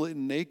desolate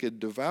and naked,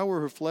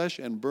 devour her flesh,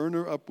 and burn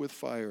her up with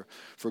fire.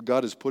 For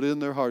God has put it in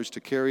their hearts to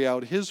carry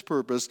out his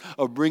purpose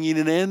of bringing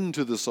an end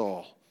to this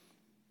all.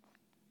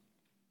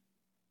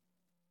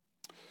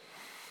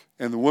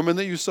 And the woman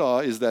that you saw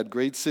is that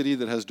great city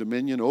that has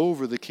dominion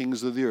over the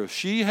kings of the earth.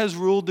 She has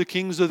ruled the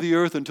kings of the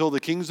earth until the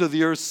kings of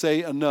the earth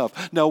say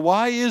enough." Now,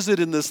 why is it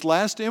in this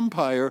last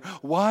empire,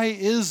 why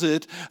is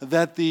it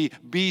that the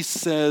beast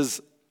says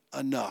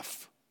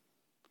enough?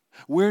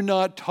 We're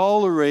not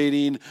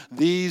tolerating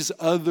these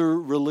other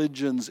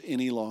religions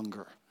any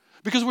longer.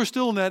 Because we're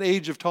still in that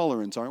age of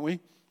tolerance, aren't we?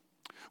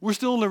 We're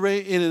still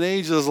in an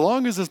age, as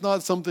long as it's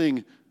not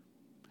something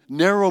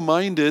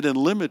narrow-minded and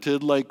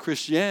limited like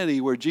Christianity,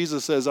 where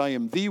Jesus says, "I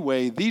am the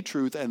way, the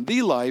truth, and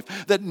the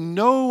life," that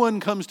no one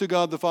comes to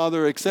God the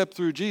Father except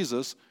through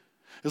Jesus.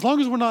 As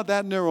long as we're not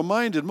that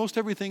narrow-minded, most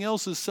everything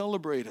else is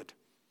celebrated.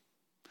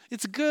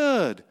 It's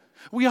good.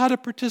 We ought to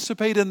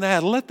participate in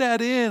that. Let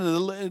that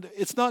in.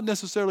 It's not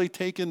necessarily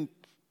taken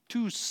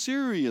too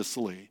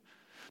seriously.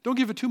 Don't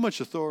give it too much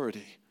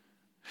authority.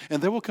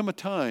 And there will come a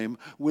time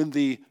when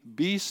the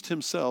beast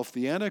himself,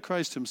 the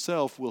Antichrist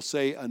himself, will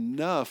say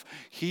enough.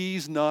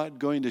 He's not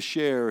going to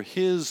share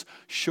his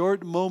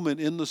short moment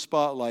in the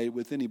spotlight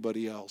with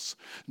anybody else.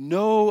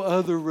 No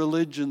other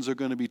religions are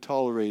going to be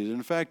tolerated.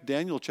 In fact,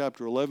 Daniel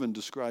chapter 11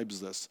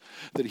 describes this,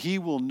 that he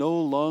will no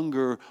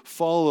longer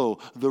follow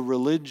the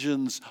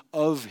religions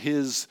of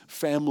his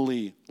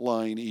family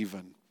line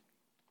even.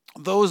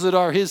 Those that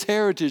are his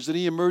heritage that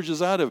he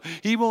emerges out of,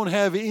 he won't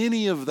have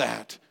any of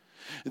that.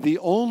 The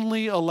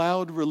only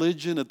allowed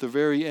religion at the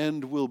very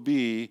end will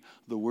be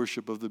the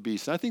worship of the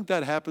beast. I think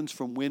that happens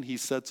from when he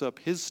sets up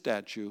his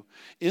statue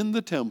in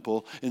the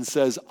temple and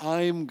says,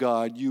 "I'm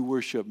God, you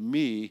worship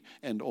me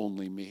and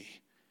only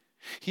me."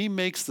 He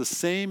makes the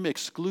same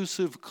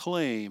exclusive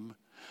claim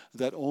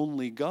that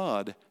only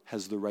God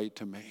has the right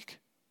to make.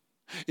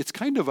 It's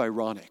kind of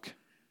ironic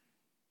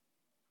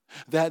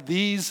that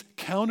these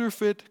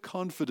counterfeit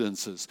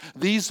confidences,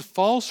 these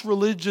false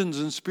religions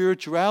and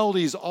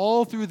spiritualities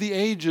all through the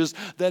ages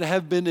that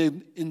have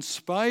been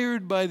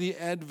inspired by the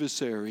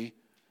adversary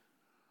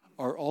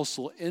are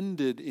also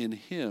ended in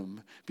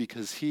him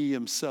because he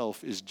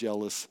himself is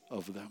jealous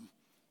of them.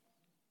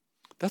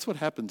 That's what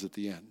happens at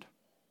the end.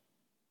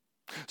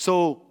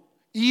 So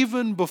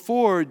even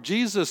before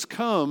Jesus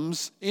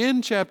comes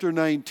in chapter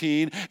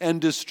 19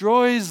 and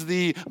destroys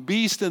the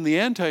beast and the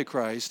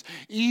Antichrist,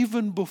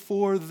 even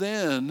before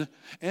then,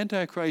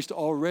 Antichrist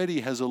already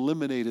has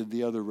eliminated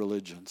the other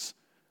religions,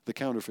 the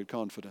counterfeit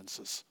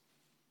confidences,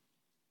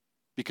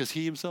 because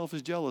he himself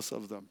is jealous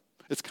of them.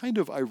 It's kind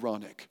of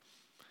ironic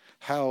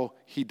how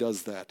he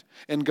does that,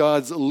 and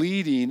God's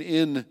leading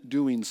in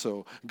doing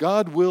so.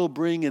 God will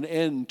bring an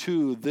end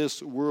to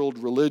this world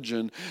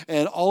religion,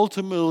 and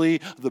ultimately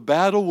the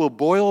battle will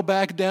boil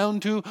back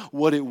down to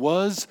what it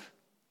was.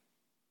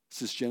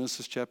 This is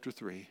Genesis chapter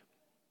 3.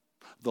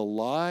 The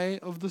lie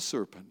of the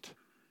serpent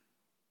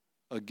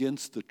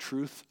against the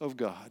truth of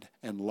God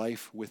and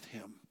life with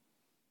him.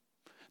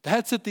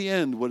 That's at the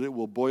end what it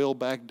will boil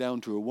back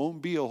down to. It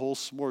won't be a whole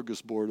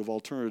smorgasbord of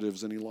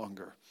alternatives any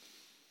longer.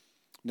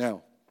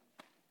 Now,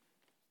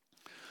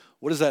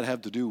 what does that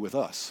have to do with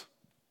us?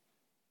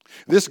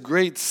 This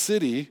great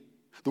city,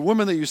 the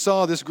woman that you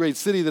saw, this great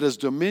city that has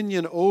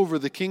dominion over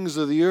the kings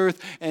of the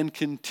earth and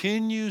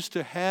continues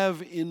to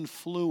have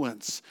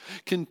influence,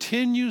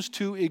 continues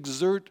to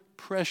exert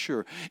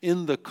pressure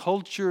in the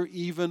culture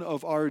even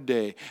of our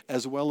day,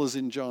 as well as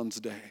in John's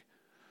day.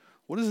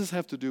 What does this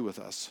have to do with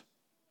us?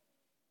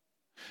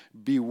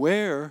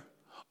 Beware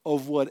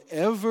of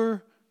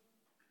whatever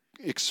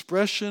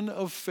expression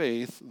of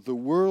faith the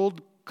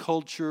world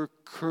culture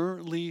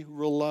currently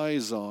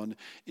relies on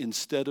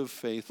instead of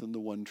faith in the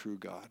one true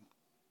God.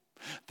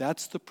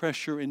 That's the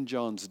pressure in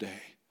John's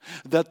day.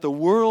 That the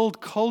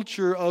world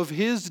culture of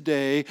his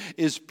day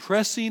is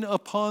pressing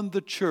upon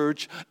the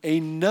church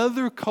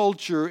another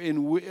culture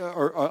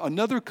or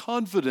another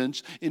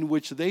confidence in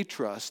which they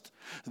trust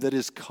that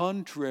is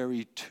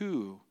contrary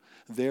to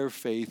their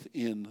faith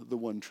in the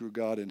one true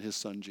God and his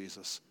Son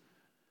Jesus.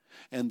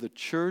 And the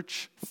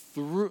church,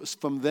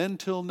 from then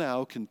till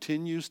now,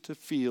 continues to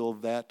feel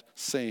that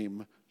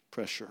same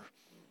pressure.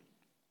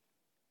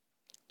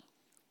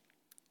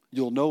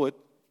 You'll know it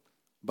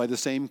by the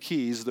same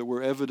keys that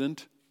were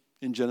evident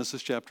in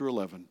Genesis chapter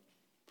 11.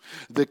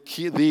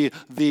 The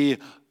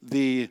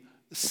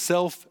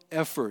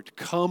self-effort,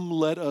 come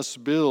let us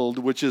build,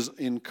 which is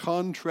in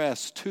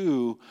contrast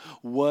to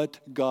what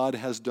God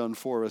has done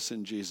for us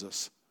in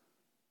Jesus.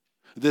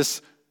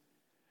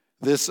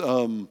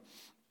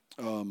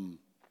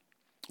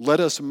 Let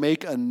us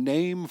make a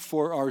name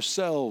for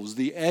ourselves,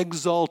 the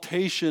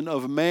exaltation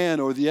of man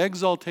or the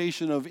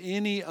exaltation of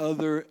any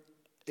other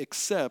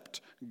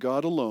except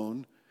God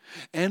alone,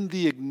 and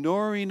the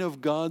ignoring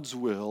of God's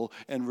will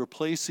and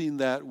replacing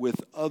that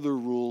with other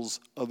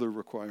rules, other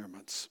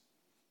requirements.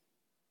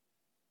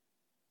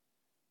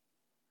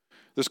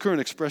 There's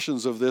current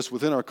expressions of this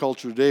within our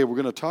culture today. We're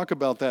going to talk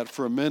about that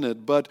for a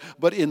minute. But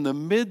in the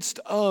midst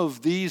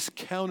of these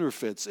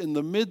counterfeits, in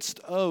the midst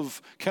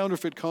of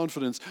counterfeit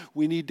confidence,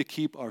 we need to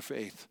keep our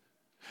faith.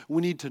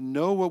 We need to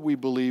know what we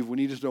believe. We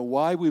need to know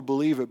why we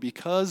believe it,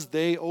 because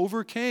they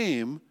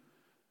overcame,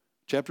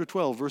 chapter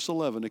 12, verse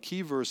 11, a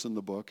key verse in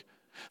the book,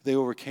 they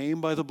overcame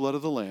by the blood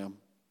of the Lamb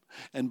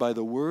and by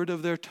the word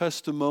of their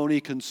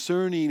testimony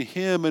concerning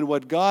him and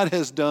what God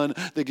has done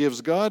that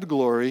gives God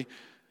glory.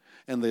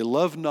 And they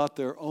loved not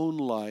their own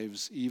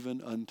lives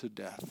even unto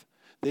death.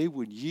 They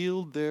would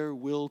yield their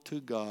will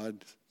to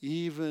God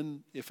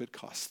even if it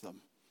cost them.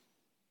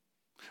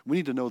 We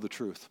need to know the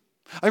truth.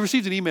 I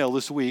received an email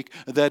this week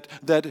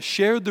that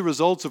shared the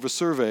results of a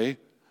survey,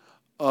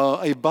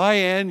 a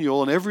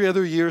biannual and every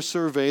other year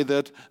survey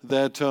that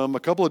a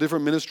couple of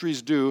different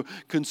ministries do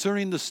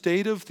concerning the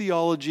state of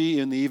theology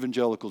in the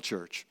evangelical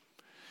church.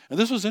 And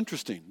this was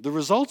interesting. The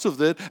results of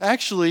that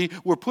actually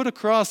were put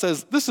across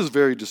as, this is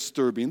very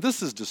disturbing,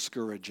 this is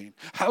discouraging.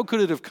 How could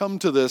it have come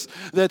to this?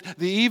 That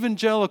the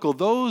evangelical,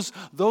 those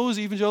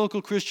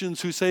evangelical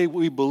Christians who say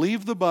we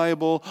believe the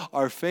Bible,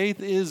 our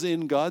faith is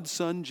in God's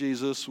Son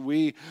Jesus,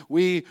 we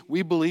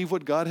believe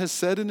what God has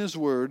said in his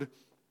word,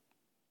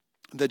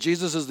 that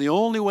Jesus is the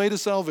only way to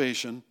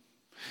salvation,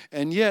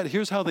 and yet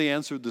here's how they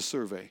answered the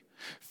survey.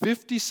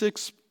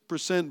 56%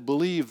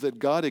 believe that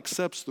God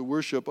accepts the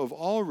worship of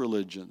all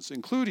religions,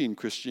 including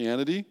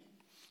Christianity,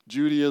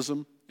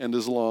 Judaism, and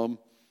Islam,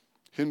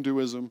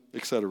 Hinduism,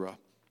 etc.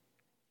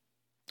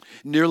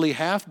 Nearly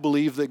half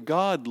believe that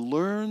God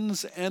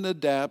learns and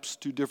adapts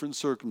to different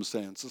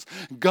circumstances.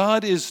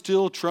 God is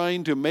still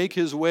trying to make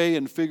his way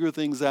and figure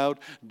things out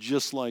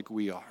just like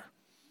we are.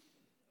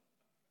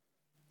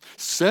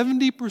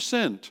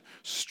 70%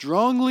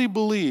 strongly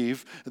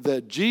believe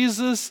that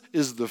Jesus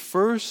is the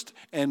first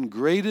and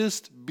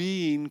greatest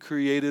being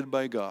created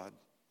by God.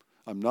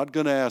 I'm not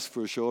going to ask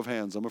for a show of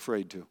hands, I'm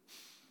afraid to.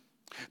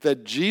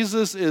 That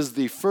Jesus is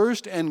the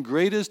first and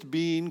greatest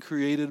being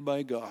created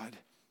by God.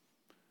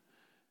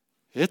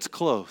 It's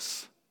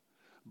close,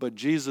 but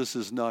Jesus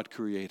is not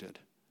created.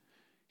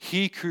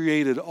 He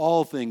created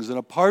all things, and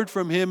apart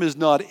from him is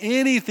not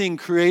anything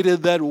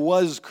created that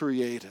was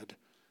created.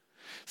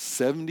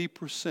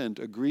 70%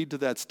 agreed to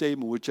that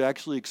statement, which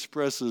actually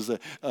expresses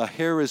a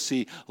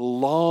heresy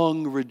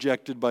long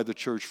rejected by the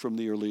church from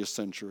the earliest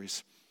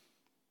centuries.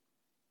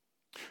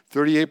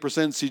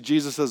 38% see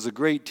Jesus as a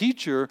great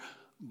teacher,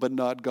 but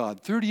not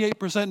God.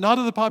 38% not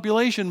of the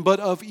population, but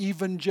of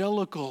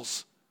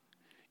evangelicals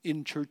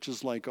in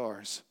churches like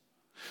ours.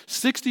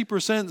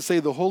 60% say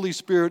the Holy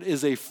Spirit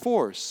is a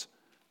force,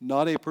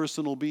 not a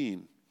personal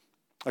being.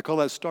 I call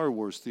that Star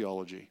Wars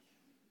theology.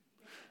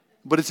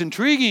 But it's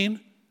intriguing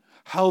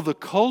how the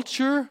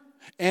culture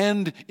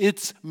and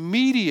its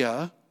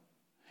media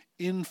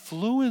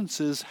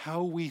influences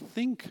how we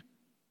think,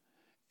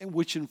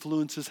 which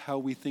influences how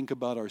we think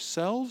about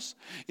ourselves.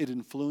 It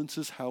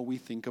influences how we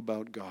think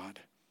about God.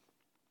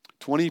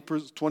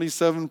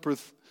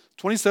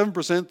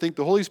 27% think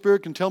the Holy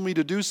Spirit can tell me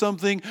to do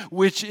something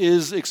which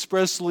is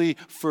expressly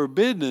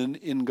forbidden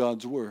in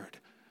God's Word.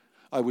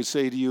 I would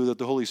say to you that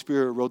the Holy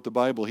Spirit wrote the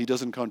Bible. He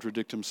doesn't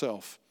contradict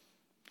himself.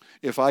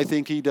 If I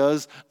think he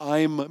does,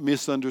 I'm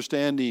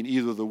misunderstanding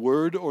either the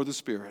Word or the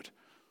Spirit.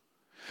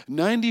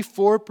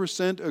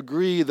 94%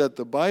 agree that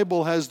the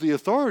Bible has the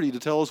authority to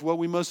tell us what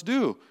we must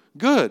do.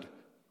 Good.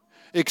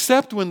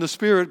 Except when the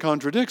Spirit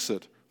contradicts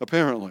it,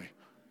 apparently.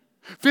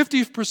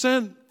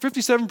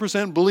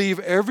 57% believe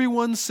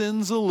everyone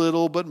sins a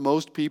little, but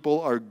most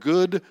people are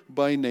good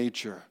by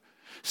nature.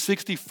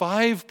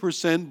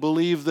 65%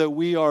 believe that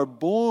we are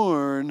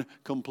born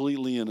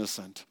completely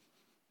innocent.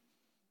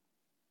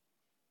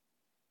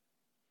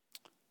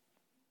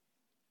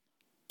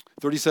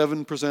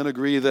 37%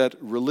 agree that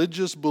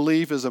religious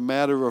belief is a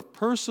matter of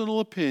personal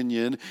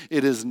opinion.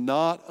 It is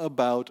not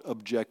about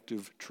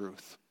objective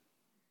truth.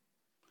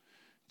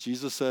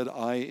 Jesus said,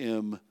 I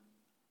am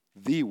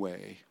the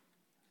way,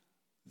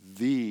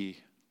 the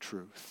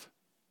truth.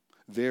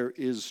 There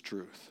is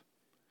truth.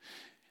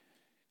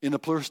 In a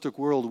pluralistic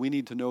world, we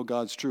need to know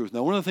God's truth.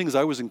 Now, one of the things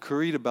I was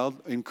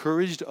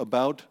encouraged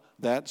about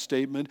that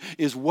statement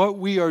is what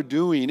we are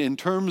doing in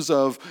terms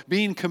of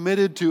being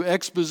committed to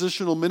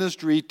expositional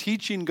ministry,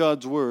 teaching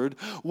God's Word,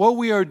 what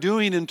we are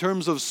doing in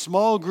terms of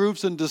small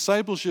groups and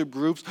discipleship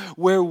groups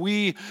where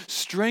we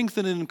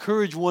strengthen and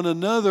encourage one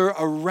another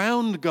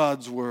around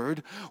God's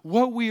Word,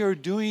 what we are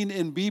doing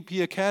in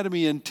BP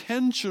Academy,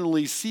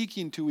 intentionally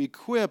seeking to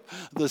equip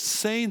the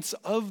saints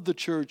of the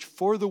church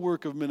for the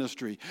work of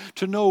ministry,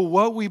 to know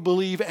what we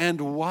believe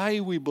and why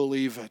we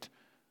believe it.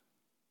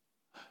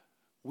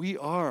 We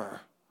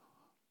are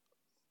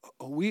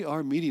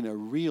meeting a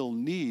real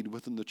need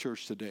within the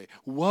church today.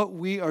 What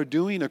we are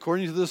doing,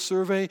 according to this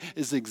survey,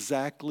 is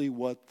exactly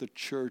what the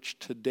church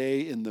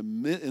today, in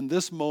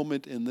this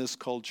moment, in this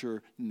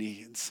culture,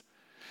 needs.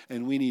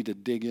 And we need to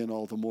dig in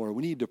all the more.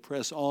 We need to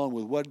press on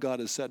with what God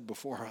has set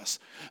before us.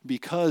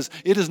 Because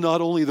it is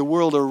not only the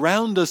world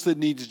around us that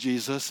needs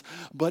Jesus,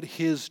 but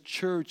His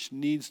church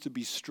needs to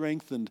be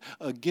strengthened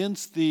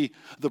against the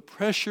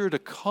pressure to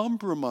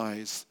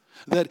compromise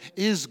that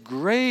is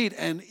great,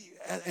 and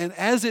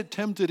as it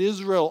tempted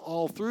Israel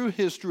all through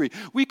history.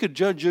 We could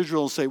judge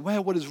Israel and say,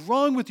 well, what is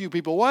wrong with you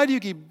people? Why do you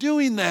keep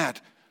doing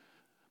that?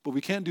 But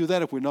we can't do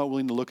that if we're not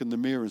willing to look in the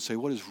mirror and say,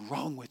 what is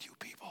wrong with you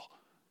people?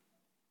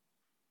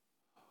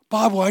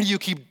 Bob, why do you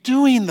keep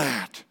doing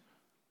that?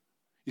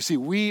 You see,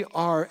 we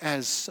are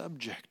as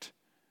subject,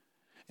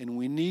 and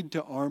we need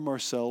to arm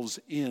ourselves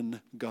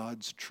in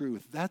God's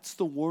truth. That's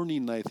the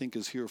warning I think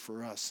is here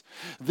for us.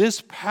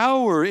 This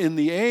power in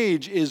the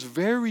age is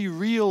very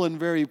real and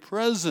very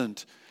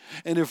present.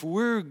 And if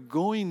we're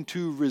going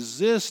to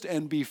resist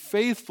and be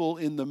faithful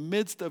in the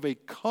midst of a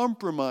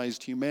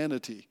compromised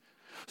humanity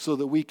so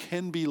that we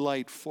can be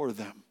light for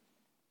them,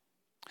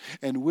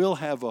 and we'll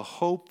have a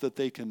hope that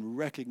they can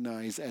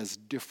recognize as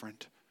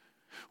different,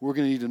 we're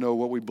going to need to know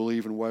what we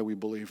believe and why we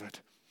believe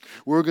it.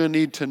 We're going to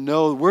need to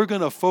know, we're going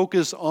to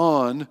focus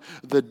on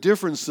the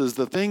differences,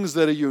 the things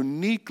that are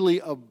uniquely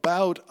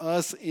about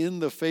us in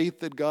the faith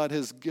that God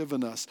has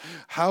given us.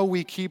 How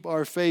we keep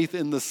our faith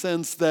in the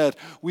sense that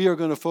we are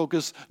going to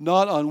focus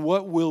not on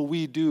what will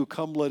we do,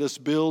 come let us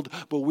build,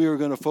 but we are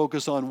going to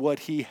focus on what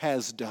He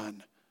has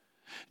done.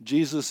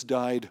 Jesus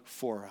died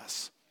for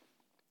us.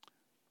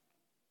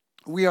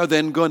 We are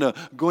then we're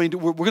going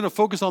to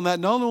focus on that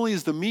not only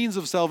as the means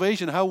of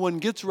salvation, how one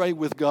gets right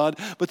with God,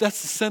 but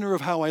that's the center of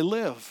how I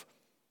live.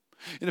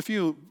 In a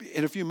few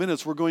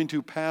minutes, we're going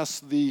to pass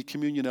the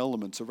communion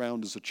elements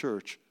around as a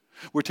church.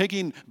 We're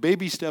taking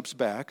baby steps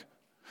back.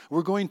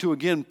 We're going to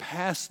again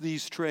pass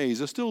these trays.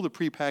 They're still the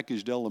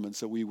prepackaged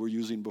elements that we were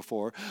using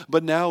before,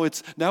 but now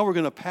we're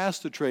going to pass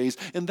the trays,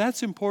 and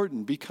that's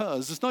important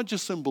because it's not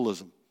just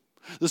symbolism.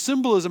 The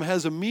symbolism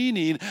has a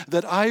meaning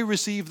that I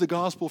receive the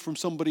gospel from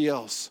somebody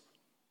else.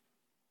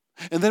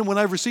 And then when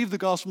I've received the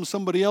gospel from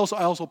somebody else,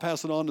 I also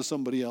pass it on to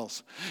somebody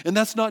else. And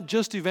that's not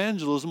just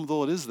evangelism,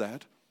 though it is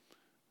that.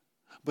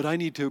 But I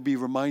need to be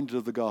reminded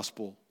of the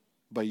gospel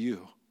by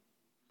you.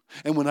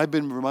 And when I've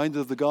been reminded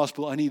of the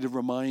gospel, I need to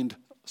remind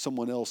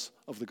someone else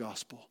of the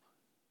gospel.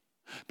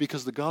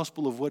 Because the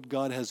gospel of what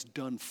God has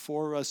done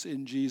for us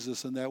in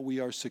Jesus, and that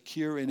we are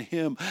secure in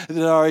Him, and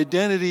that our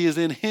identity is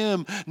in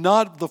Him,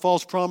 not the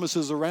false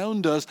promises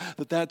around us,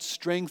 that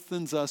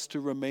strengthens us to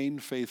remain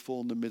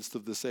faithful in the midst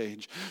of this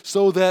age.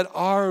 So that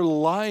our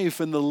life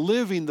and the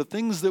living, the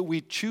things that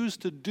we choose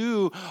to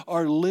do,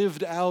 are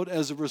lived out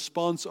as a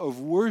response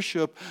of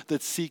worship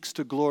that seeks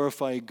to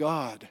glorify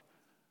God,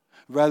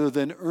 rather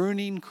than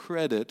earning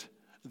credit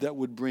that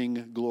would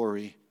bring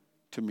glory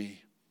to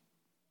me.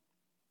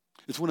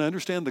 It's when I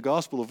understand the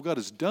gospel of what God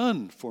has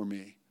done for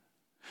me,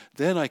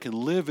 then I can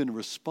live in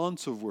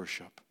responsive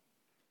worship,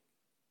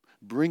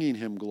 bringing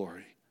Him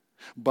glory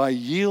by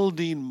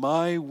yielding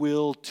my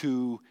will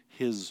to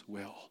His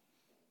will.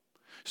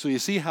 So you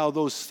see how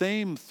those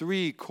same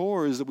three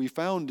cores that we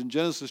found in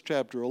Genesis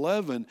chapter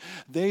 11,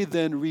 they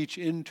then reach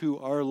into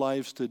our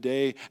lives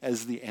today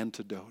as the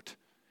antidote.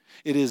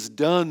 It is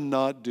done,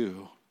 not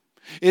do.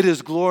 It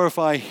is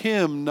glorify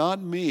Him,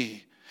 not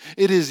me.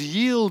 It is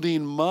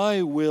yielding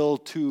my will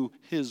to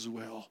His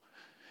will,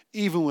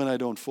 even when I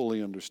don't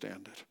fully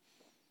understand it.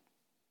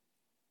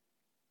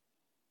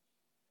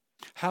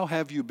 How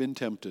have you been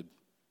tempted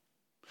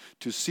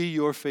to see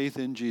your faith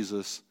in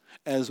Jesus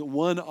as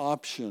one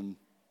option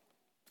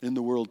in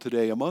the world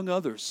today, among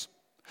others?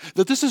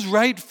 That this is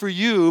right for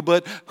you,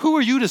 but who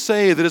are you to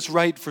say that it's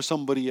right for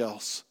somebody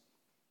else?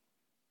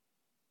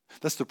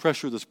 That's the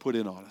pressure that's put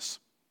in on us.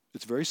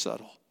 It's very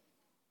subtle.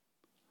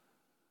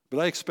 But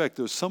I expect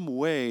there's some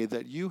way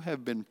that you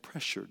have been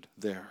pressured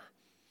there.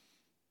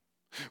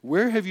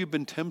 Where have you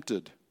been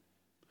tempted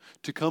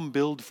to come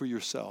build for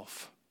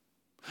yourself?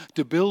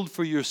 To build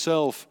for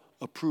yourself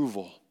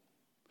approval?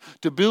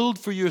 To build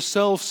for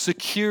yourself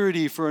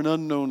security for an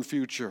unknown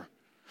future?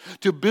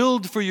 To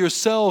build for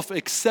yourself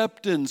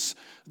acceptance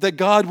that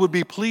God would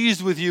be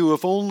pleased with you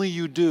if only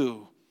you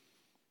do?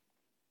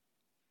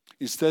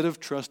 Instead of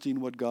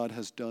trusting what God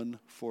has done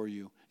for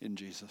you in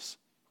Jesus.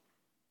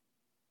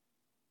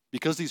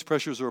 Because these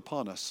pressures are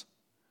upon us.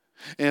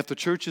 And if the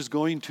church is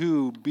going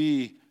to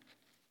be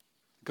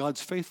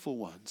God's faithful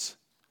ones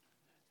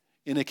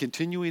in a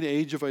continuing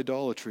age of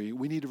idolatry,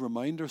 we need to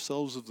remind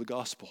ourselves of the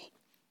gospel.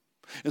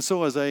 And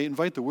so as I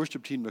invite the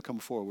worship team to come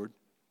forward,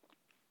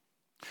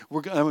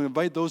 I'm going to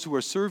invite those who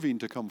are serving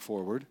to come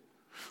forward.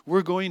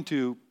 We're going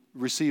to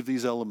receive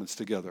these elements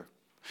together.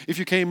 If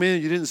you came in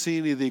and you didn't see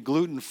any of the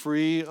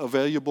gluten-free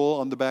available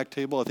on the back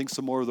table, I think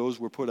some more of those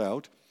were put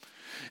out.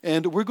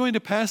 And we're going to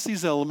pass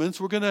these elements.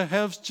 We're going to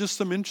have just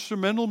some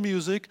instrumental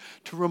music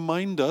to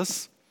remind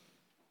us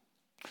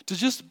to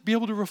just be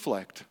able to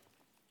reflect.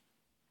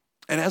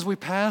 And as we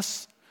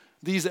pass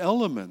these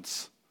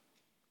elements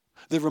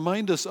that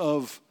remind us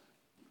of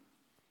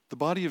the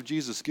body of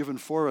Jesus given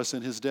for us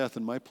in His death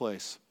in my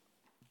place,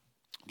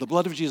 the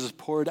blood of Jesus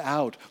poured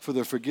out for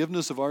the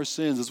forgiveness of our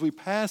sins, as we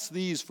pass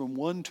these from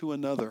one to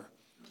another,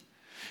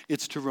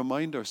 it's to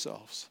remind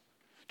ourselves,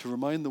 to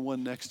remind the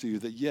one next to you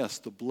that yes,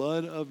 the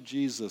blood of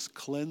Jesus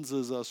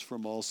cleanses us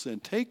from all sin.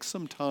 Take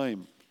some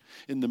time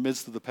in the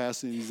midst of the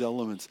passing of these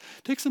elements.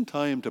 Take some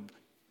time to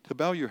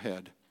bow your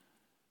head,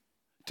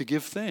 to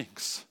give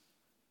thanks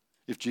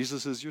if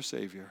Jesus is your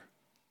Savior.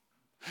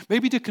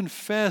 Maybe to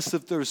confess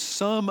if there's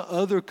some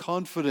other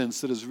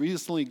confidence that has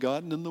recently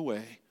gotten in the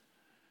way.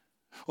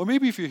 Or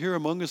maybe if you're here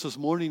among us this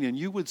morning and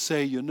you would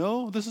say, you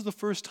know, this is the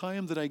first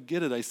time that I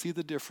get it. I see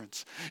the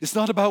difference. It's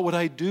not about what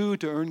I do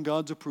to earn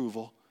God's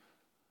approval,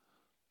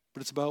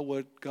 but it's about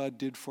what God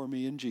did for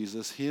me in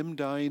Jesus, Him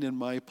dying in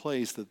my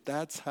place,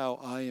 that's how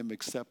I am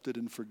accepted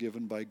and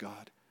forgiven by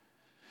God.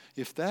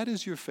 If that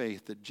is your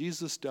faith, that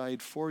Jesus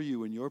died for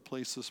you in your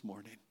place this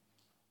morning,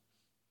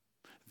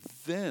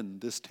 then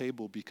this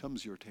table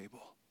becomes your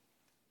table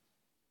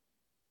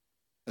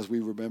as we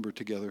remember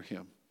together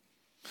Him.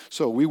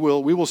 So we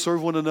will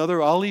serve one another.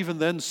 I'll even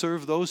then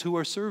serve those who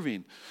are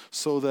serving,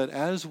 so that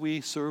as we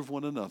serve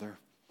one another,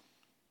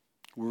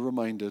 we're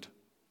reminded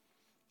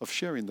of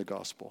sharing the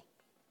gospel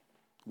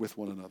with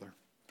one another.